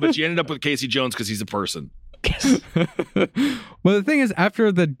Raphael, but she ended up with Casey Jones because he's a person. Well, the thing is,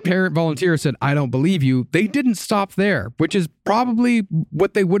 after the parent volunteer said, "I don't believe you," they didn't stop there, which is probably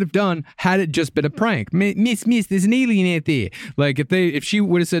what they would have done had it just been a prank. Miss, there's an alien out there. Like, if she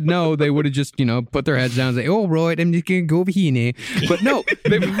would have said no, they would have just, put their heads down and say, "Oh, right, I'm just going to go over here now." But no,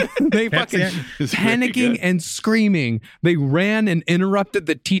 they fucking panicking and screaming. They ran and interrupted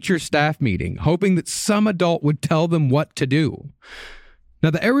the teacher staff meeting, hoping that some adult would tell them what to do. Now,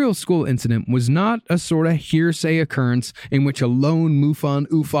 the Ariel School Incident was not a sort of hearsay occurrence in which a lone MUFON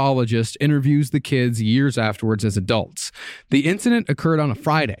ufologist interviews the kids years afterwards as adults. The incident occurred on a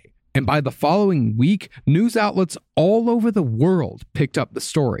Friday, and by the following week, news outlets all over the world picked up the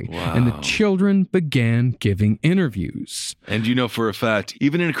story, and the children began giving interviews. And you know for a fact,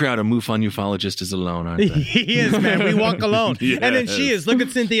 even in a crowd, a MUFON ufologist is alone, aren't they? He is, man. We walk alone. Yes. And then she is. Look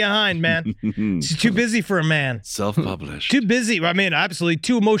at Cynthia Hind, man. She's too busy for a man. Self-published. Too busy. I mean, absolutely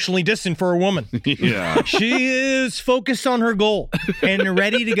too emotionally distant for a woman. Yeah. She is focused on her goal and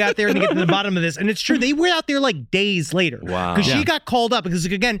ready to get out there and get to the bottom of this. And it's true. They were out there like days later. Wow. Because she got called up because,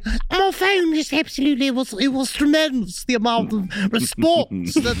 again, my phone just absolutely, it was tremendous, the amount of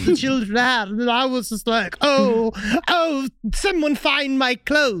response that the children had. And I was just like, oh, someone find my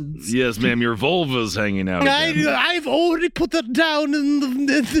clothes. Yes, ma'am, your vulva's hanging out again. I've already put that down in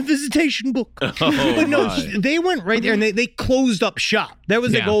the visitation book. But no, they went right there and they closed up shop. That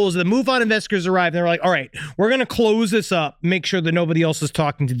was the goal. Is the MUFON investigators arrived. They were like, all right, we're going to close this up, make sure that nobody else is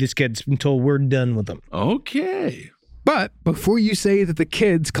talking to these kids until we're done with them. Okay. But before you say that the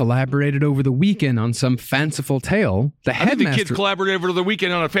kids collaborated over the weekend on some fanciful tale, the headmaster... I think the kids collaborated over the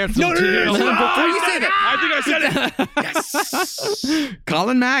weekend on a fanciful tale. No. Before you say that. I think I said it. Yes.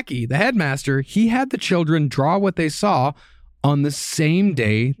 Colin Mackey, the headmaster, he had the children draw what they saw on the same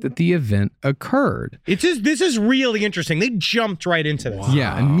day that the event occurred. This is really interesting. They jumped right into this. Wow.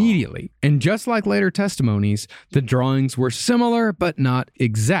 Yeah, immediately. And just like later testimonies, the drawings were similar but not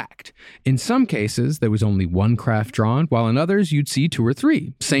exact. In some cases, there was only one craft drawn, while in others, you'd see 2 or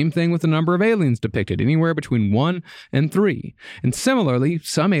 3. Same thing with the number of aliens depicted, anywhere between 1 and 3. And similarly,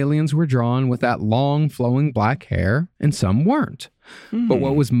 some aliens were drawn with that long, flowing black hair, and some weren't. But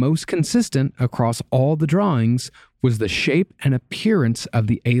what was most consistent across all the drawings was the shape and appearance of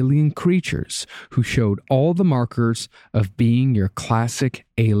the alien creatures, who showed all the markers of being your classic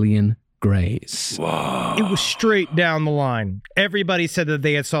alien grace. Whoa. It was straight down the line. Everybody said that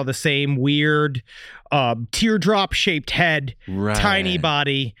they had saw the same weird teardrop-shaped head, tiny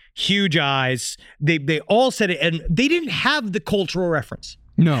body, huge eyes. They all said it, and they didn't have the cultural reference.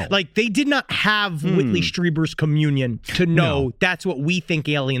 No. Like, they did not have Whitley Strieber's communion to know that's what we think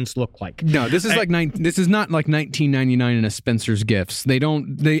aliens look like. No, this is this is not like 1999 in a Spencer's Gifts. They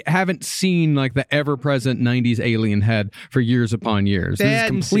haven't seen like the ever-present 90s alien head for years upon years. This is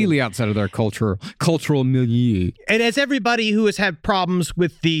completely outside of their cultural milieu. And as everybody who has had problems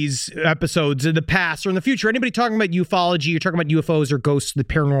with these episodes in the past or in the future, anybody talking about ufology, you're talking about UFOs or ghosts, the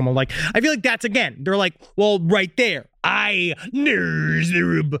paranormal, like, I feel like that's, again, they're like, well, right there. There's the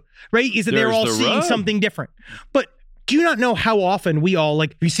rub, right? Is that they're all seeing something different. But do you not know how often we all,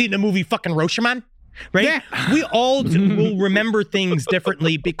 like, you see it in the movie fucking Rashomon? Right? Yeah. We all will remember things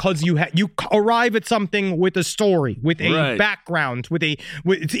differently because you arrive at something with a story, with a background, with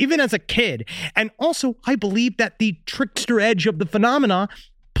even as a kid. And also, I believe that the trickster edge of the phenomena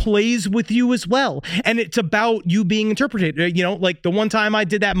plays with you as well, and it's about you being interpreted. You know, like the one time I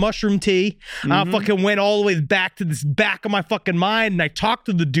did that mushroom tea, I fucking went all the way back to this back of my fucking mind, and I talked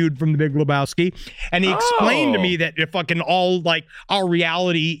to the dude from The Big Lebowski, and he explained to me that fucking all, like, our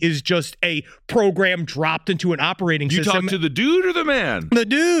reality is just a program dropped into an operating system. You talk to the dude or the man? The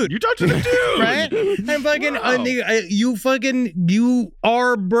dude. You talk to the dude, right? And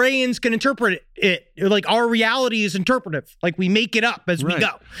our brains can interpret it. Like, our reality is interpretive. Like, we make it up as we go.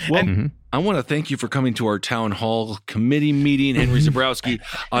 Well, I want to thank you for coming to our town hall committee meeting, Henry Zabrowski,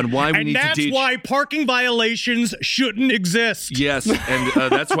 on why we need to teach. And that's why parking violations shouldn't exist. Yes, and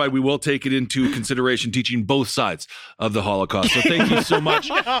that's why we will take it into consideration, teaching both sides of the Holocaust. So thank you so much.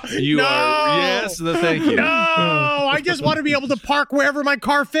 Thank you. No, I just want to be able to park wherever my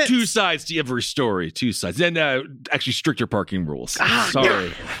car fits. Two sides to every story. Two sides. And actually stricter parking rules.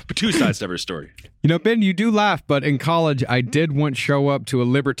 Sorry. But two sides to every story. You know, Ben, you do laugh, but in college, I did once show up to a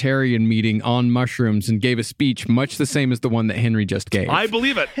libertarian meeting on mushrooms and gave a speech much the same as the one that Henry just gave. I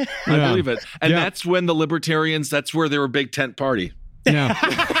believe it. I believe it. And that's when the libertarians, that's where they were a big tent party. Yeah.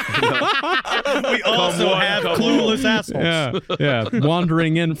 We also have clueless assholes. Yeah.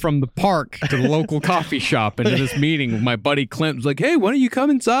 Wandering in from the park to the local coffee shop into this meeting with my buddy Clint. Was like, hey, why don't you come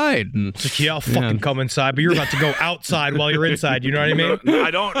inside? And, I'll fucking come inside, but you're about to go outside while you're inside. You know what I mean?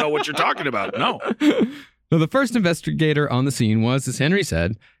 I don't know what you're talking about. No. So the first investigator on the scene was, as Henry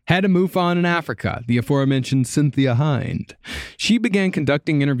said, head of MUFON in Africa, the aforementioned Cynthia Hind. She began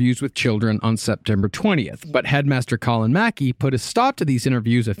conducting interviews with children on September 20th, but Headmaster Colin Mackey put a stop to these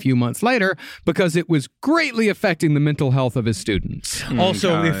interviews a few months later because it was greatly affecting the mental health of his students.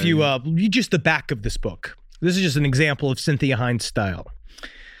 Also, if you just the back of this book, this is just an example of Cynthia Hind's style.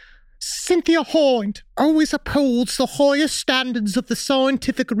 Cynthia Hind always upholds the highest standards of the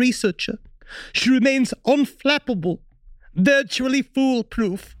scientific researcher. She remains unflappable, virtually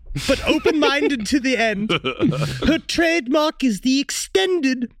foolproof, but open-minded to the end. Her trademark is the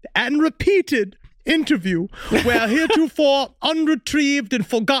extended and repeated interview, where heretofore unretrieved and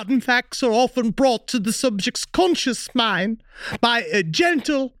forgotten facts are often brought to the subject's conscious mind by a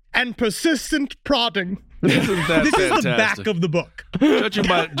gentle and persistent prodding. Isn't that this fantastic? Is the back of the book.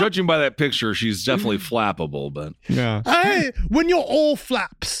 Judging by that picture, she's definitely flappable, but hey, when you're all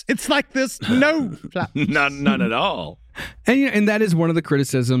flaps, it's like this no flaps. None at all. And that is one of the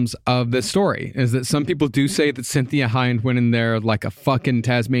criticisms of this story, is that some people do say that Cynthia Hind went in there like a fucking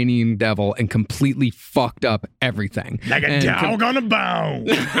Tasmanian devil and completely fucked up everything. Like a dog on a bone.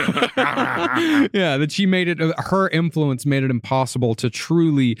 Yeah, that she made it, her influence made it impossible to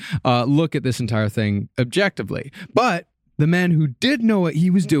truly look at this entire thing objectively. But the man who did know what he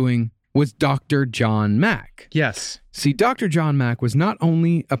was doing was Dr. John Mack. Yes. See, Dr. John Mack was not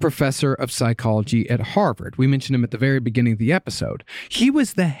only a professor of psychology at Harvard. We mentioned him at the very beginning of the episode. He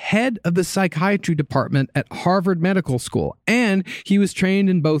was the head of the psychiatry department at Harvard Medical School, and he was trained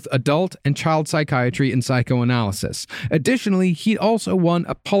in both adult and child psychiatry and psychoanalysis. Additionally, he also won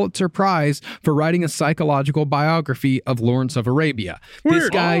a Pulitzer Prize for writing a psychological biography of Lawrence of Arabia. This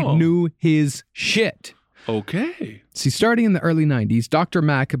guy knew his shit. Okay. See, starting in the early 90s, Dr.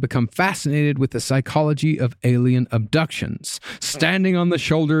 Mack had become fascinated with the psychology of alien abductions, standing on the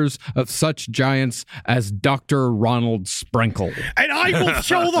shoulders of such giants as Dr. Ronald Sprinkle. And I will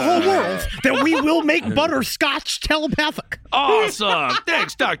show the whole world that we will make butterscotch telepathic. Awesome.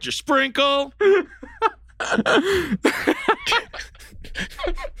 Thanks, Dr. Sprinkle. Oh,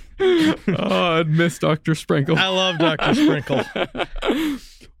 I'd miss Dr. Sprinkle. I love Dr. Sprinkle.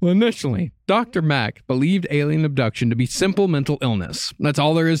 Well, initially, Dr. Mack believed alien abduction to be simple mental illness. That's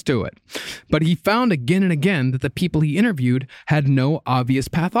all there is to it. But he found again and again that the people he interviewed had no obvious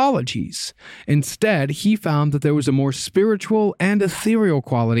pathologies. Instead, he found that there was a more spiritual and ethereal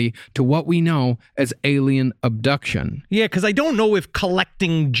quality to what we know as alien abduction. Yeah, because I don't know if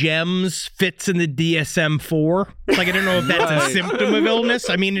collecting gems fits in the DSM-4. Like, I don't know if that's a symptom of illness.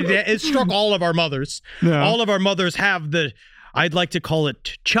 I mean, it struck all of our mothers. Yeah. All of our mothers have the... I'd like to call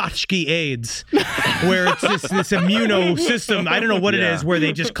it tchotchke AIDS, where it's this immuno system. I don't know what it is, where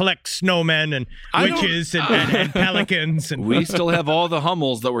they just collect snowmen and witches and pelicans. And we still have all the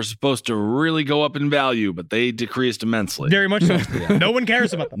Hummels that were supposed to really go up in value, but they decreased immensely. Very much so. No one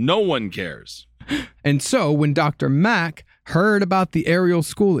cares about them. No one cares. And so when Dr. Mack heard about the Ariel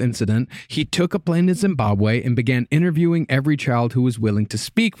School Incident, he took a plane to Zimbabwe and began interviewing every child who was willing to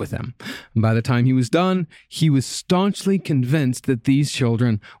speak with him. And by the time he was done, he was staunchly convinced that these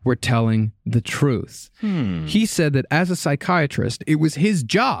children were telling the truth. He said that as a psychiatrist, it was his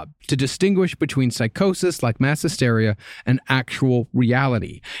job to distinguish between psychosis like mass hysteria and actual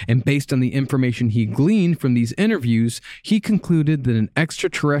reality. And based on the information he gleaned from these interviews, he concluded that an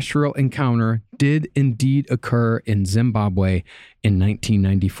extraterrestrial encounter did indeed occur in Zimbabwe in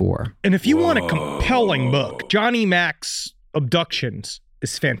 1994. And if you want a compelling book, Johnny Mack's Abductions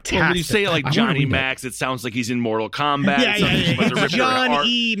is fantastic. Well, when you say it like Johnny Max, it sounds like he's in Mortal Kombat. Yeah. John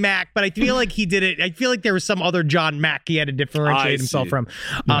E. Mack, but I feel like he did it. I feel like there was some other John Mack he had to differentiate himself from.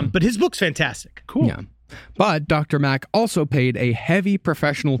 But his book's fantastic. Cool. Yeah. But Dr. Mack also paid a heavy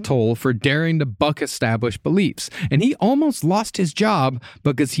professional toll for daring to buck established beliefs. And he almost lost his job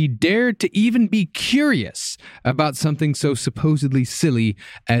because he dared to even be curious about something so supposedly silly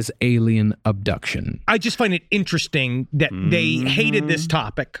as alien abduction. I just find it interesting that they hated this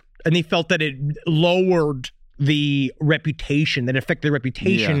topic and they felt that it lowered the reputation, that affected the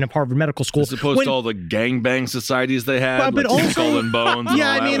reputation of Harvard Medical School. As opposed to all the gangbang societies they had, but like also, Skull and Bones. Yeah,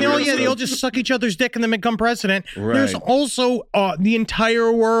 I mean, they all just suck each other's dick and then become president. Right. There's also the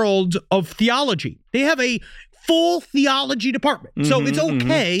entire world of theology. They have a full theology department. So it's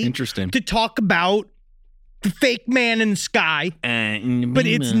okay to talk about the fake man in the sky, but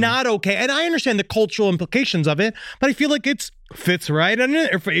it's not okay. And I understand the cultural implications of it, but I feel like it fits right under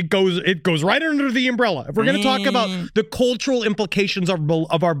it. Goes right under the umbrella. If we're going to talk about the cultural implications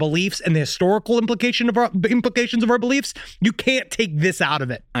of our beliefs and the historical implications of our beliefs, you can't take this out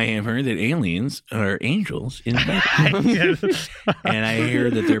of it. I have heard that aliens are angels in the Bible. And I hear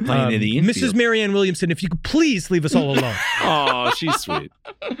that they're playing in the infield. Mrs. Marianne Williamson, if you could please leave us all alone. Oh, she's sweet.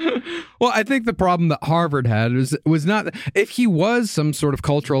 Well, I think the problem that Harvard had was not if he was some sort of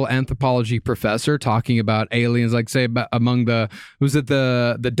cultural anthropology professor talking about aliens, like say among the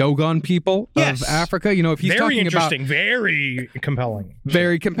Dogon people of Africa. You know, if he's very talking interesting, about very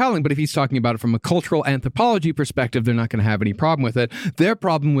compelling. But if he's talking about it from a cultural anthropology perspective, they're not going to have any problem with it. Their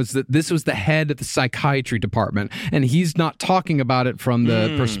problem was that this was the head of the psychiatry department, and he's not talking about it from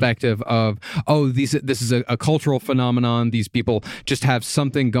the perspective of this is a cultural phenomenon. These people just have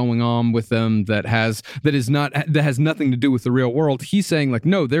something going on with them that has nothing to do with the real world. He's saying like,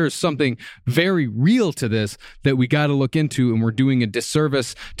 no, there is something very real to this that we got to look into, and we're doing a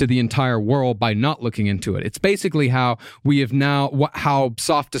disservice to the entire world by not looking into it. It's basically how we have now, how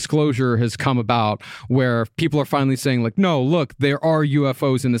soft disclosure has come about, where people are finally saying like, no, look, there are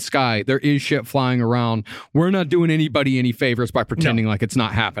UFOs in the sky. There is shit flying around. We're not doing anybody any favors by pretending like it's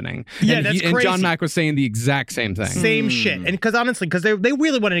not happening. Yeah, that's crazy. And John Mack was saying the exact same thing. Same shit. And because honestly, because they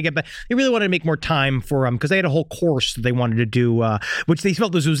really wanted to get back, they really wanted to make more time for because they had a whole course that they wanted to do, which they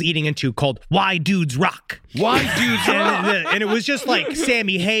felt this was eating into, called Why Dudes Rock. Why Dudes Rock? And it was just like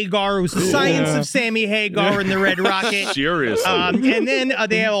Sammy Hagar. It was the science of Sammy Hagar and the Red Rocket. Seriously. And then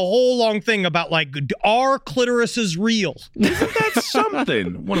they have a whole long thing about like, are clitorises real? Isn't that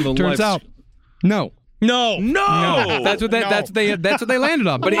something? One of the turns out, no. That's what they landed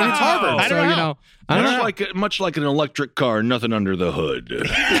on. But it's Harvard, so you know. Much like an electric car, nothing under the hood.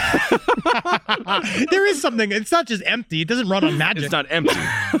 There is something. It's not just empty. It doesn't run on magic. It's not empty.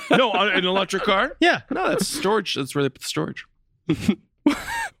 No, an electric car? Yeah. No, that's storage. That's where they put the storage.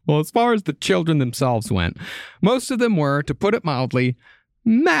 Well, as far as the children themselves went, most of them were, to put it mildly,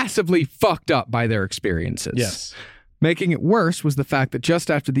 massively fucked up by their experiences. Yes. Making it worse was the fact that just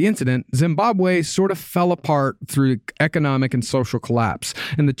after the incident, Zimbabwe sort of fell apart through economic and social collapse,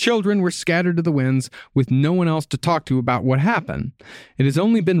 and the children were scattered to the winds with no one else to talk to about what happened. It has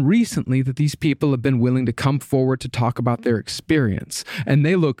only been recently that these people have been willing to come forward to talk about their experience, and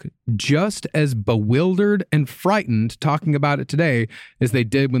they look just as bewildered and frightened talking about it today as they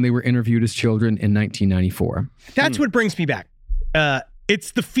did when they were interviewed as children in 1994. That's what brings me back.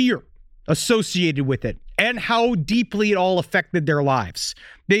 It's the fear associated with it and how deeply it all affected their lives.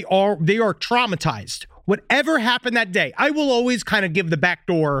 They are traumatized. Whatever happened that day, I will always kind of give the back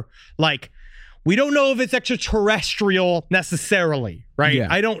door, like, we don't know if it's extraterrestrial necessarily, right? Yeah.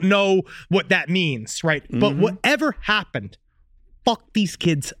 I don't know what that means, right? But whatever happened, fuck these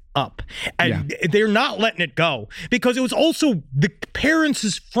kids up. And they're not letting it go, because it was also the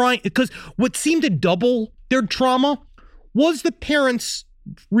parents' fright, because what seemed to double their trauma was the parents'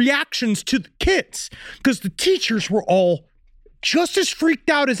 reactions to the kids, because the teachers were all just as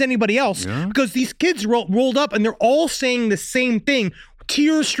freaked out as anybody else, because these kids rolled up and they're all saying the same thing,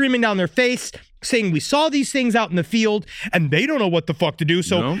 tears streaming down their face, saying we saw these things out in the field and they don't know what the fuck to do.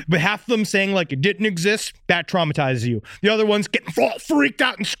 So but half of them saying like it didn't exist, that traumatizes you. The other ones getting freaked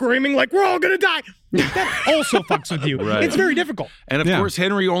out and screaming like we're all gonna die. That also fucks with you. Right. It's very difficult. And of course,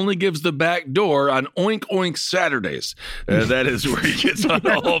 Henry only gives the back door on Oink Oink Saturdays. That is where he gets on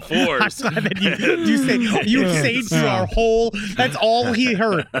all fours. I'm glad that you say through our whole. That's all he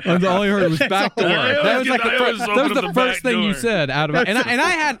heard. That's all he heard was back door. That was like the first thing you said out of it. And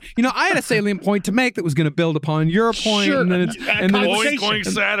I had a salient point to make that was going to build upon your point. Sure. And then it's Oink Oink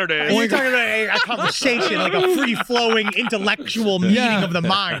Saturdays. You're talking about a conversation, like a free-flowing intellectual meeting of the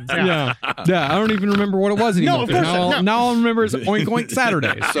mind. Yeah. I don't even remember what it was anymore. No, of course not. Now I'll remember is Oink Oink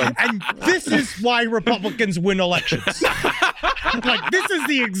Saturdays. So. And this is why Republicans win elections. Like, this is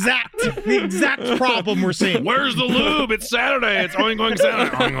the exact problem we're seeing. Where's the lube? It's Saturday. It's Oink Oink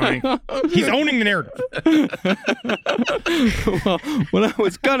Saturday. Oink Oink. He's owning the narrative. Well, what I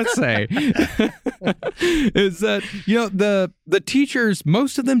was gonna say is that the teachers,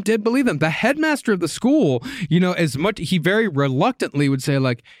 most of them did believe them. The headmaster of the school, as much he very reluctantly would say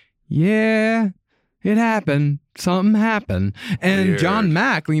like, yeah, it happened. Something happened. And weird. John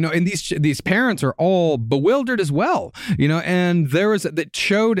Mack, and these parents are all bewildered as well, and there was that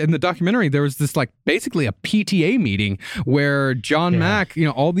showed in the documentary, there was this like basically a PTA meeting where John Mack,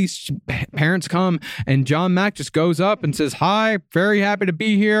 all these parents come and John Mack just goes up and says, "Hi, very happy to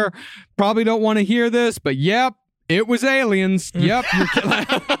be here. Probably don't want to hear this, but yep. It was aliens. Yep.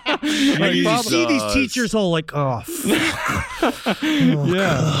 And you see these teachers all like, oh, fuck.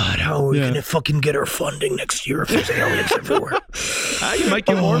 God, how are we going to fucking get our funding next year if there's aliens everywhere? You might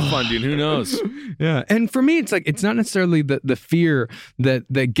get more funding. Who knows? Yeah. And for me, it's like, it's not necessarily the fear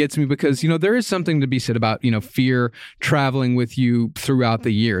that gets me, because, there is something to be said about, fear traveling with you throughout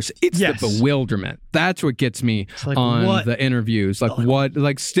the years. It's the bewilderment. That's what gets me on the interviews.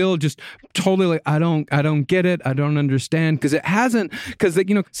 Like still just totally like, I don't get it. I don't understand, because it hasn't, because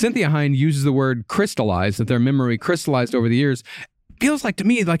Cynthia Hine uses the word crystallized, that their memory crystallized over the years. Feels like to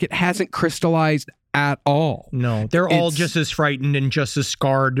me like it hasn't crystallized at all. No, they're all just as frightened and just as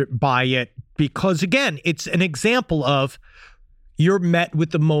scarred by it, because again, it's an example of you're met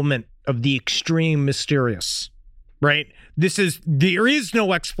with the moment of the extreme mysterious, right? There is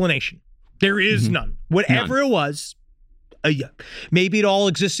no explanation. There is none. Whatever it was, maybe it all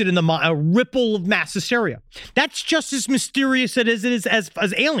existed in a ripple of mass hysteria. That's just as mysterious as it is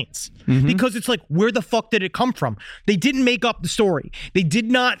as aliens, because it's like, where the fuck did it come from? They didn't make up the story. They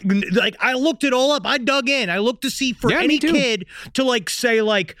did not, like, I looked it all up. I dug in. I looked to see for any kid to like say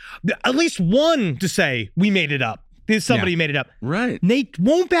like at least one to say we made it up. Somebody made it up. Right. They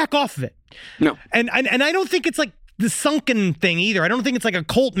won't back off of it. No. And I don't think it's like the sunken thing either. I don't think it's like a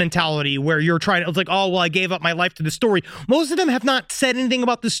cult mentality where you're trying to, it's like, oh, well, I gave up my life to the story. Most of them have not said anything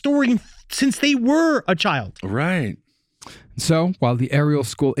about the story since they were a child. Right. So, while the Ariel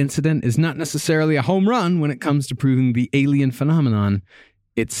School Incident is not necessarily a home run when it comes to proving the alien phenomenon,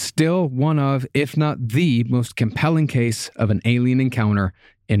 it's still one of, if not the most compelling case of an alien encounter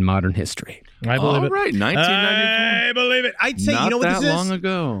in modern history. I believe it. All right, 1994. I believe it. I'd say, not you know what this is? Not that long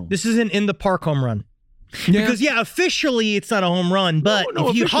ago. This is an in the park home run. Yeah. Because, officially it's not a home run, but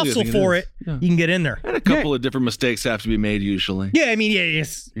if you hustle for it, you can get in there. And a couple of different mistakes have to be made usually. Yeah, I mean,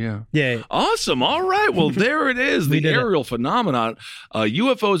 Yeah. Awesome. All right. Well, there it is. The aerial phenomenon.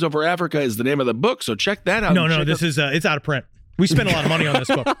 UFOs over Africa is the name of the book, so check that out. No, this is, it's out of print. We spent a lot of money on this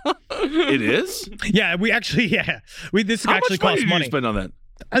book. It is? Yeah, we actually, this actually costs money. How much money did you spend on that?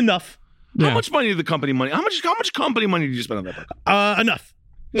 Enough. How much money did the company money? How much company money did you spend on that book? Enough.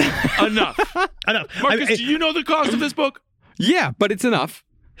 Enough. Marcus, do you know the cost of this book? Yeah, but it's enough.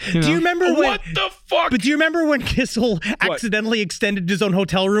 Do you remember when? What the fuck? But do you remember when Kissel accidentally extended his own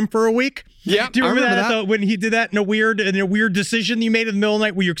hotel room for a week? Yeah. Do you remember that? When he did that in a weird decision you made in the middle of the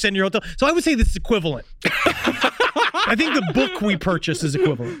night where you extended your hotel? So I would say this is equivalent. I think the book we purchased is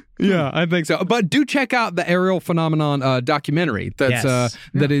equivalent. Yeah, I think so. But do check out the Ariel Phenomenon documentary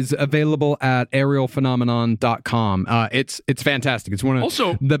that is available at arielphenomenon.com. It's fantastic. It's one of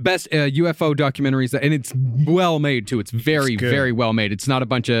the best UFO documentaries, and it's well made too. It's very, very well made. It's not a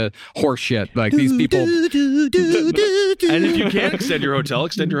bunch of horse shit like these people. And if you can extend your hotel,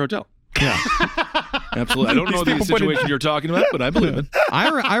 extend your hotel. Yeah, absolutely. I don't know the situation you're talking about, but I believe it.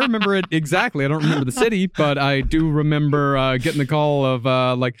 I remember it exactly. I don't remember the city, but I do remember getting the call of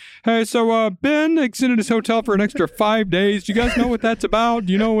like, hey, so Ben extended his hotel for an extra 5 days. Do you guys know what that's about?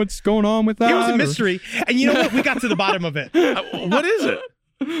 Do you know what's going on with that? It was a mystery. And you know what? We got to the bottom of it. What is it?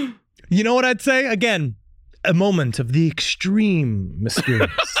 You know what I'd say? Again, a moment of the extreme mysterious.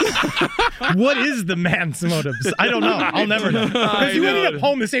 What is the man's motives? I don't know. I'll never know. Because you ended up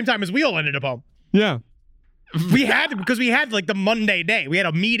home the same time as we all ended up home. Yeah. We had like the Monday day. We had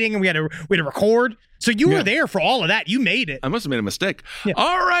a meeting and we had to record. So you were there for all of that. You made it. I must have made a mistake. Yeah.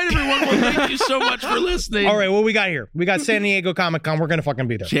 All right, everyone. Well, thank you so much for listening. All right, what we got here? We got San Diego Comic-Con. We're going to fucking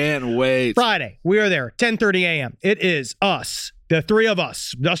be there. Can't wait. Friday, we are there, 10:30 a.m. It is us, the three of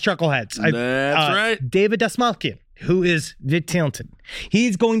us Chuckleheads. That's right. David Dasmalkian, who is Vic Tilton.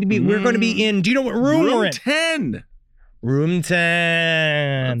 He's going to be, we're going to be in, do you know what room we're in? 10. Room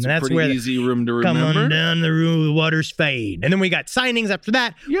 10. That's a pretty where easy room to remember. Come on down the room, the waters fade. And then we got signings after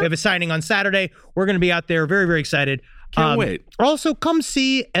that. Yep. We have a signing on Saturday. We're going to be out there. Very, very excited. Can't wait. Also, come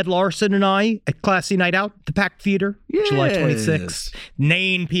see Ed Larson and I at Classy Night Out, the Packed Theater, July 26th,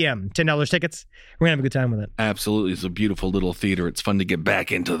 9 p.m. $10 tickets. We're going to have a good time with it. Absolutely. It's a beautiful little theater. It's fun to get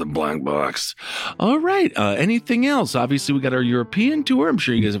back into the black box. All right. Anything else? Obviously, we got our European tour. I'm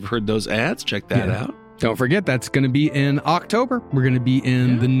sure you guys have heard those ads. Check that out. Don't forget, that's going to be in October. We're going to be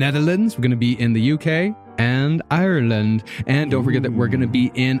in the Netherlands. We're going to be in the UK and Ireland. And don't forget that we're going to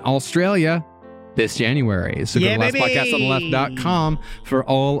be in Australia this January. So go to lastpodcastontheLeft.com for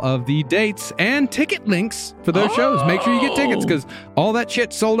all of the dates and ticket links for those shows. Make sure you get tickets because all that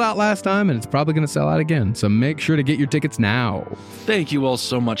shit sold out last time and it's probably going to sell out again. So make sure to get your tickets now. Thank you all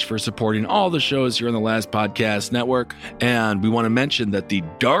so much for supporting all the shows here on the Last Podcast Network. And we want to mention that the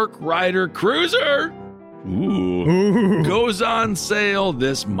Dark Rider Cruiser goes on sale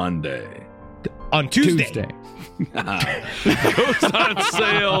this Monday. On Tuesday. Goes on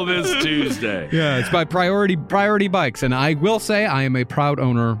sale this Tuesday. Yeah, it's by Priority Bikes. And I will say I am a proud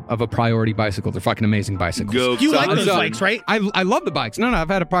owner of a Priority bicycle. They're fucking amazing bicycles. You like those bikes, right? I love the bikes. No, I've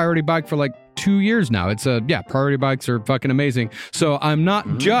had a Priority bike for like 2 years now. It's Priority bikes are fucking amazing. So I'm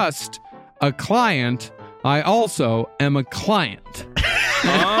not just a client, I also am a client.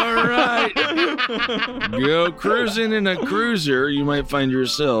 All right. Go cruising in a cruiser, you might find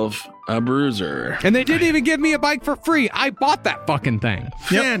yourself a bruiser. And they didn't even give me a bike for free. I bought that fucking thing.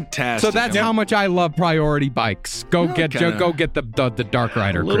 Fantastic. So that's how much I love Priority bikes. Go get the Dark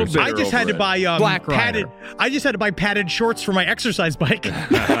Rider cruiser. I just had to buy Black Rider. I just had to buy padded shorts for my exercise bike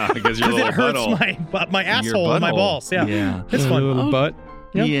because it hurts my asshole and my balls. Yeah. It's fun. Little butt.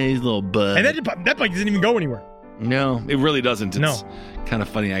 Yep. Yeah, his little butt. And that bike doesn't even go anywhere. No, it really doesn't. It's kind of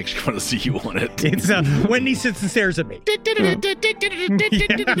funny. I actually want to see you on it. It's Wendy sits and stares at me.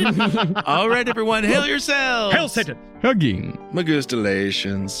 All right, everyone, hail yourselves. Hail Satan. Hugging.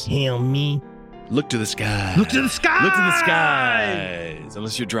 Magustalations. Hail me. Look to the sky. Look to the sky. Look to the skies.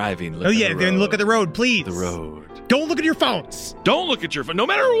 Unless you're driving. Then look at the road, please. The road. Don't look at your phones. Don't look at your phone, no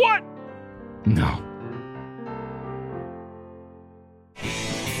matter what. No.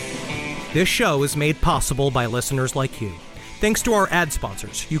 This show is made possible by listeners like you. Thanks to our ad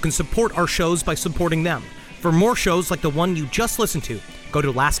sponsors, you can support our shows by supporting them. For more shows like the one you just listened to, go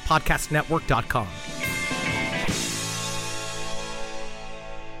to lastpodcastnetwork.com.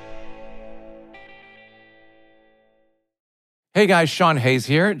 Hey guys, Sean Hayes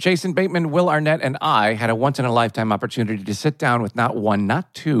here. Jason Bateman, Will Arnett, and I had a once-in-a-lifetime opportunity to sit down with not one,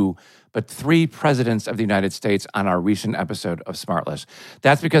 not two, but 3 presidents of the United States on our recent episode of Smartless.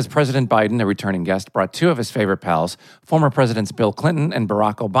 That's because President Biden, a returning guest, brought 2 of his favorite pals, former Presidents Bill Clinton and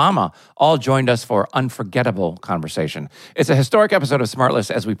Barack Obama, all joined us for unforgettable conversation. It's a historic episode of Smartless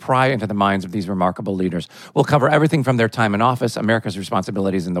as we pry into the minds of these remarkable leaders. We'll cover everything from their time in office, America's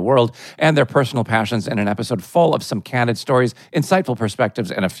responsibilities in the world, and their personal passions in an episode full of some candid stories, insightful perspectives,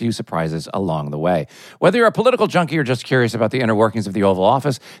 and a few surprises along the way. Whether you're a political junkie or just curious about the inner workings of the Oval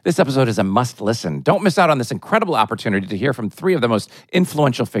Office, this episode is a must-listen. Don't miss out on this incredible opportunity to hear from 3 of the most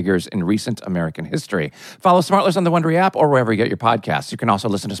influential figures in recent American history. Follow Smartless on the Wondery app or wherever you get your podcasts. You can also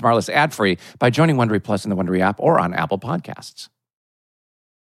listen to Smartless ad-free by joining Wondery Plus in the Wondery app or on Apple Podcasts.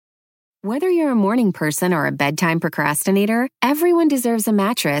 Whether you're a morning person or a bedtime procrastinator, everyone deserves a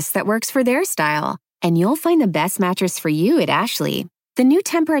mattress that works for their style. And you'll find the best mattress for you at Ashley. The new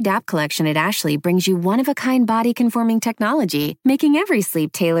Temper-Adapt collection at Ashley brings you one-of-a-kind body-conforming technology, making every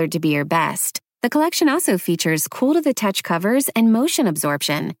sleep tailored to be your best. The collection also features cool-to-the-touch covers and motion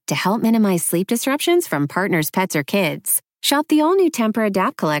absorption to help minimize sleep disruptions from partners, pets, or kids. Shop the all-new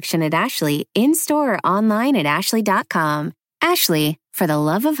Temper-Adapt collection at Ashley, in-store or online at ashley.com. Ashley, for the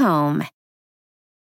love of home.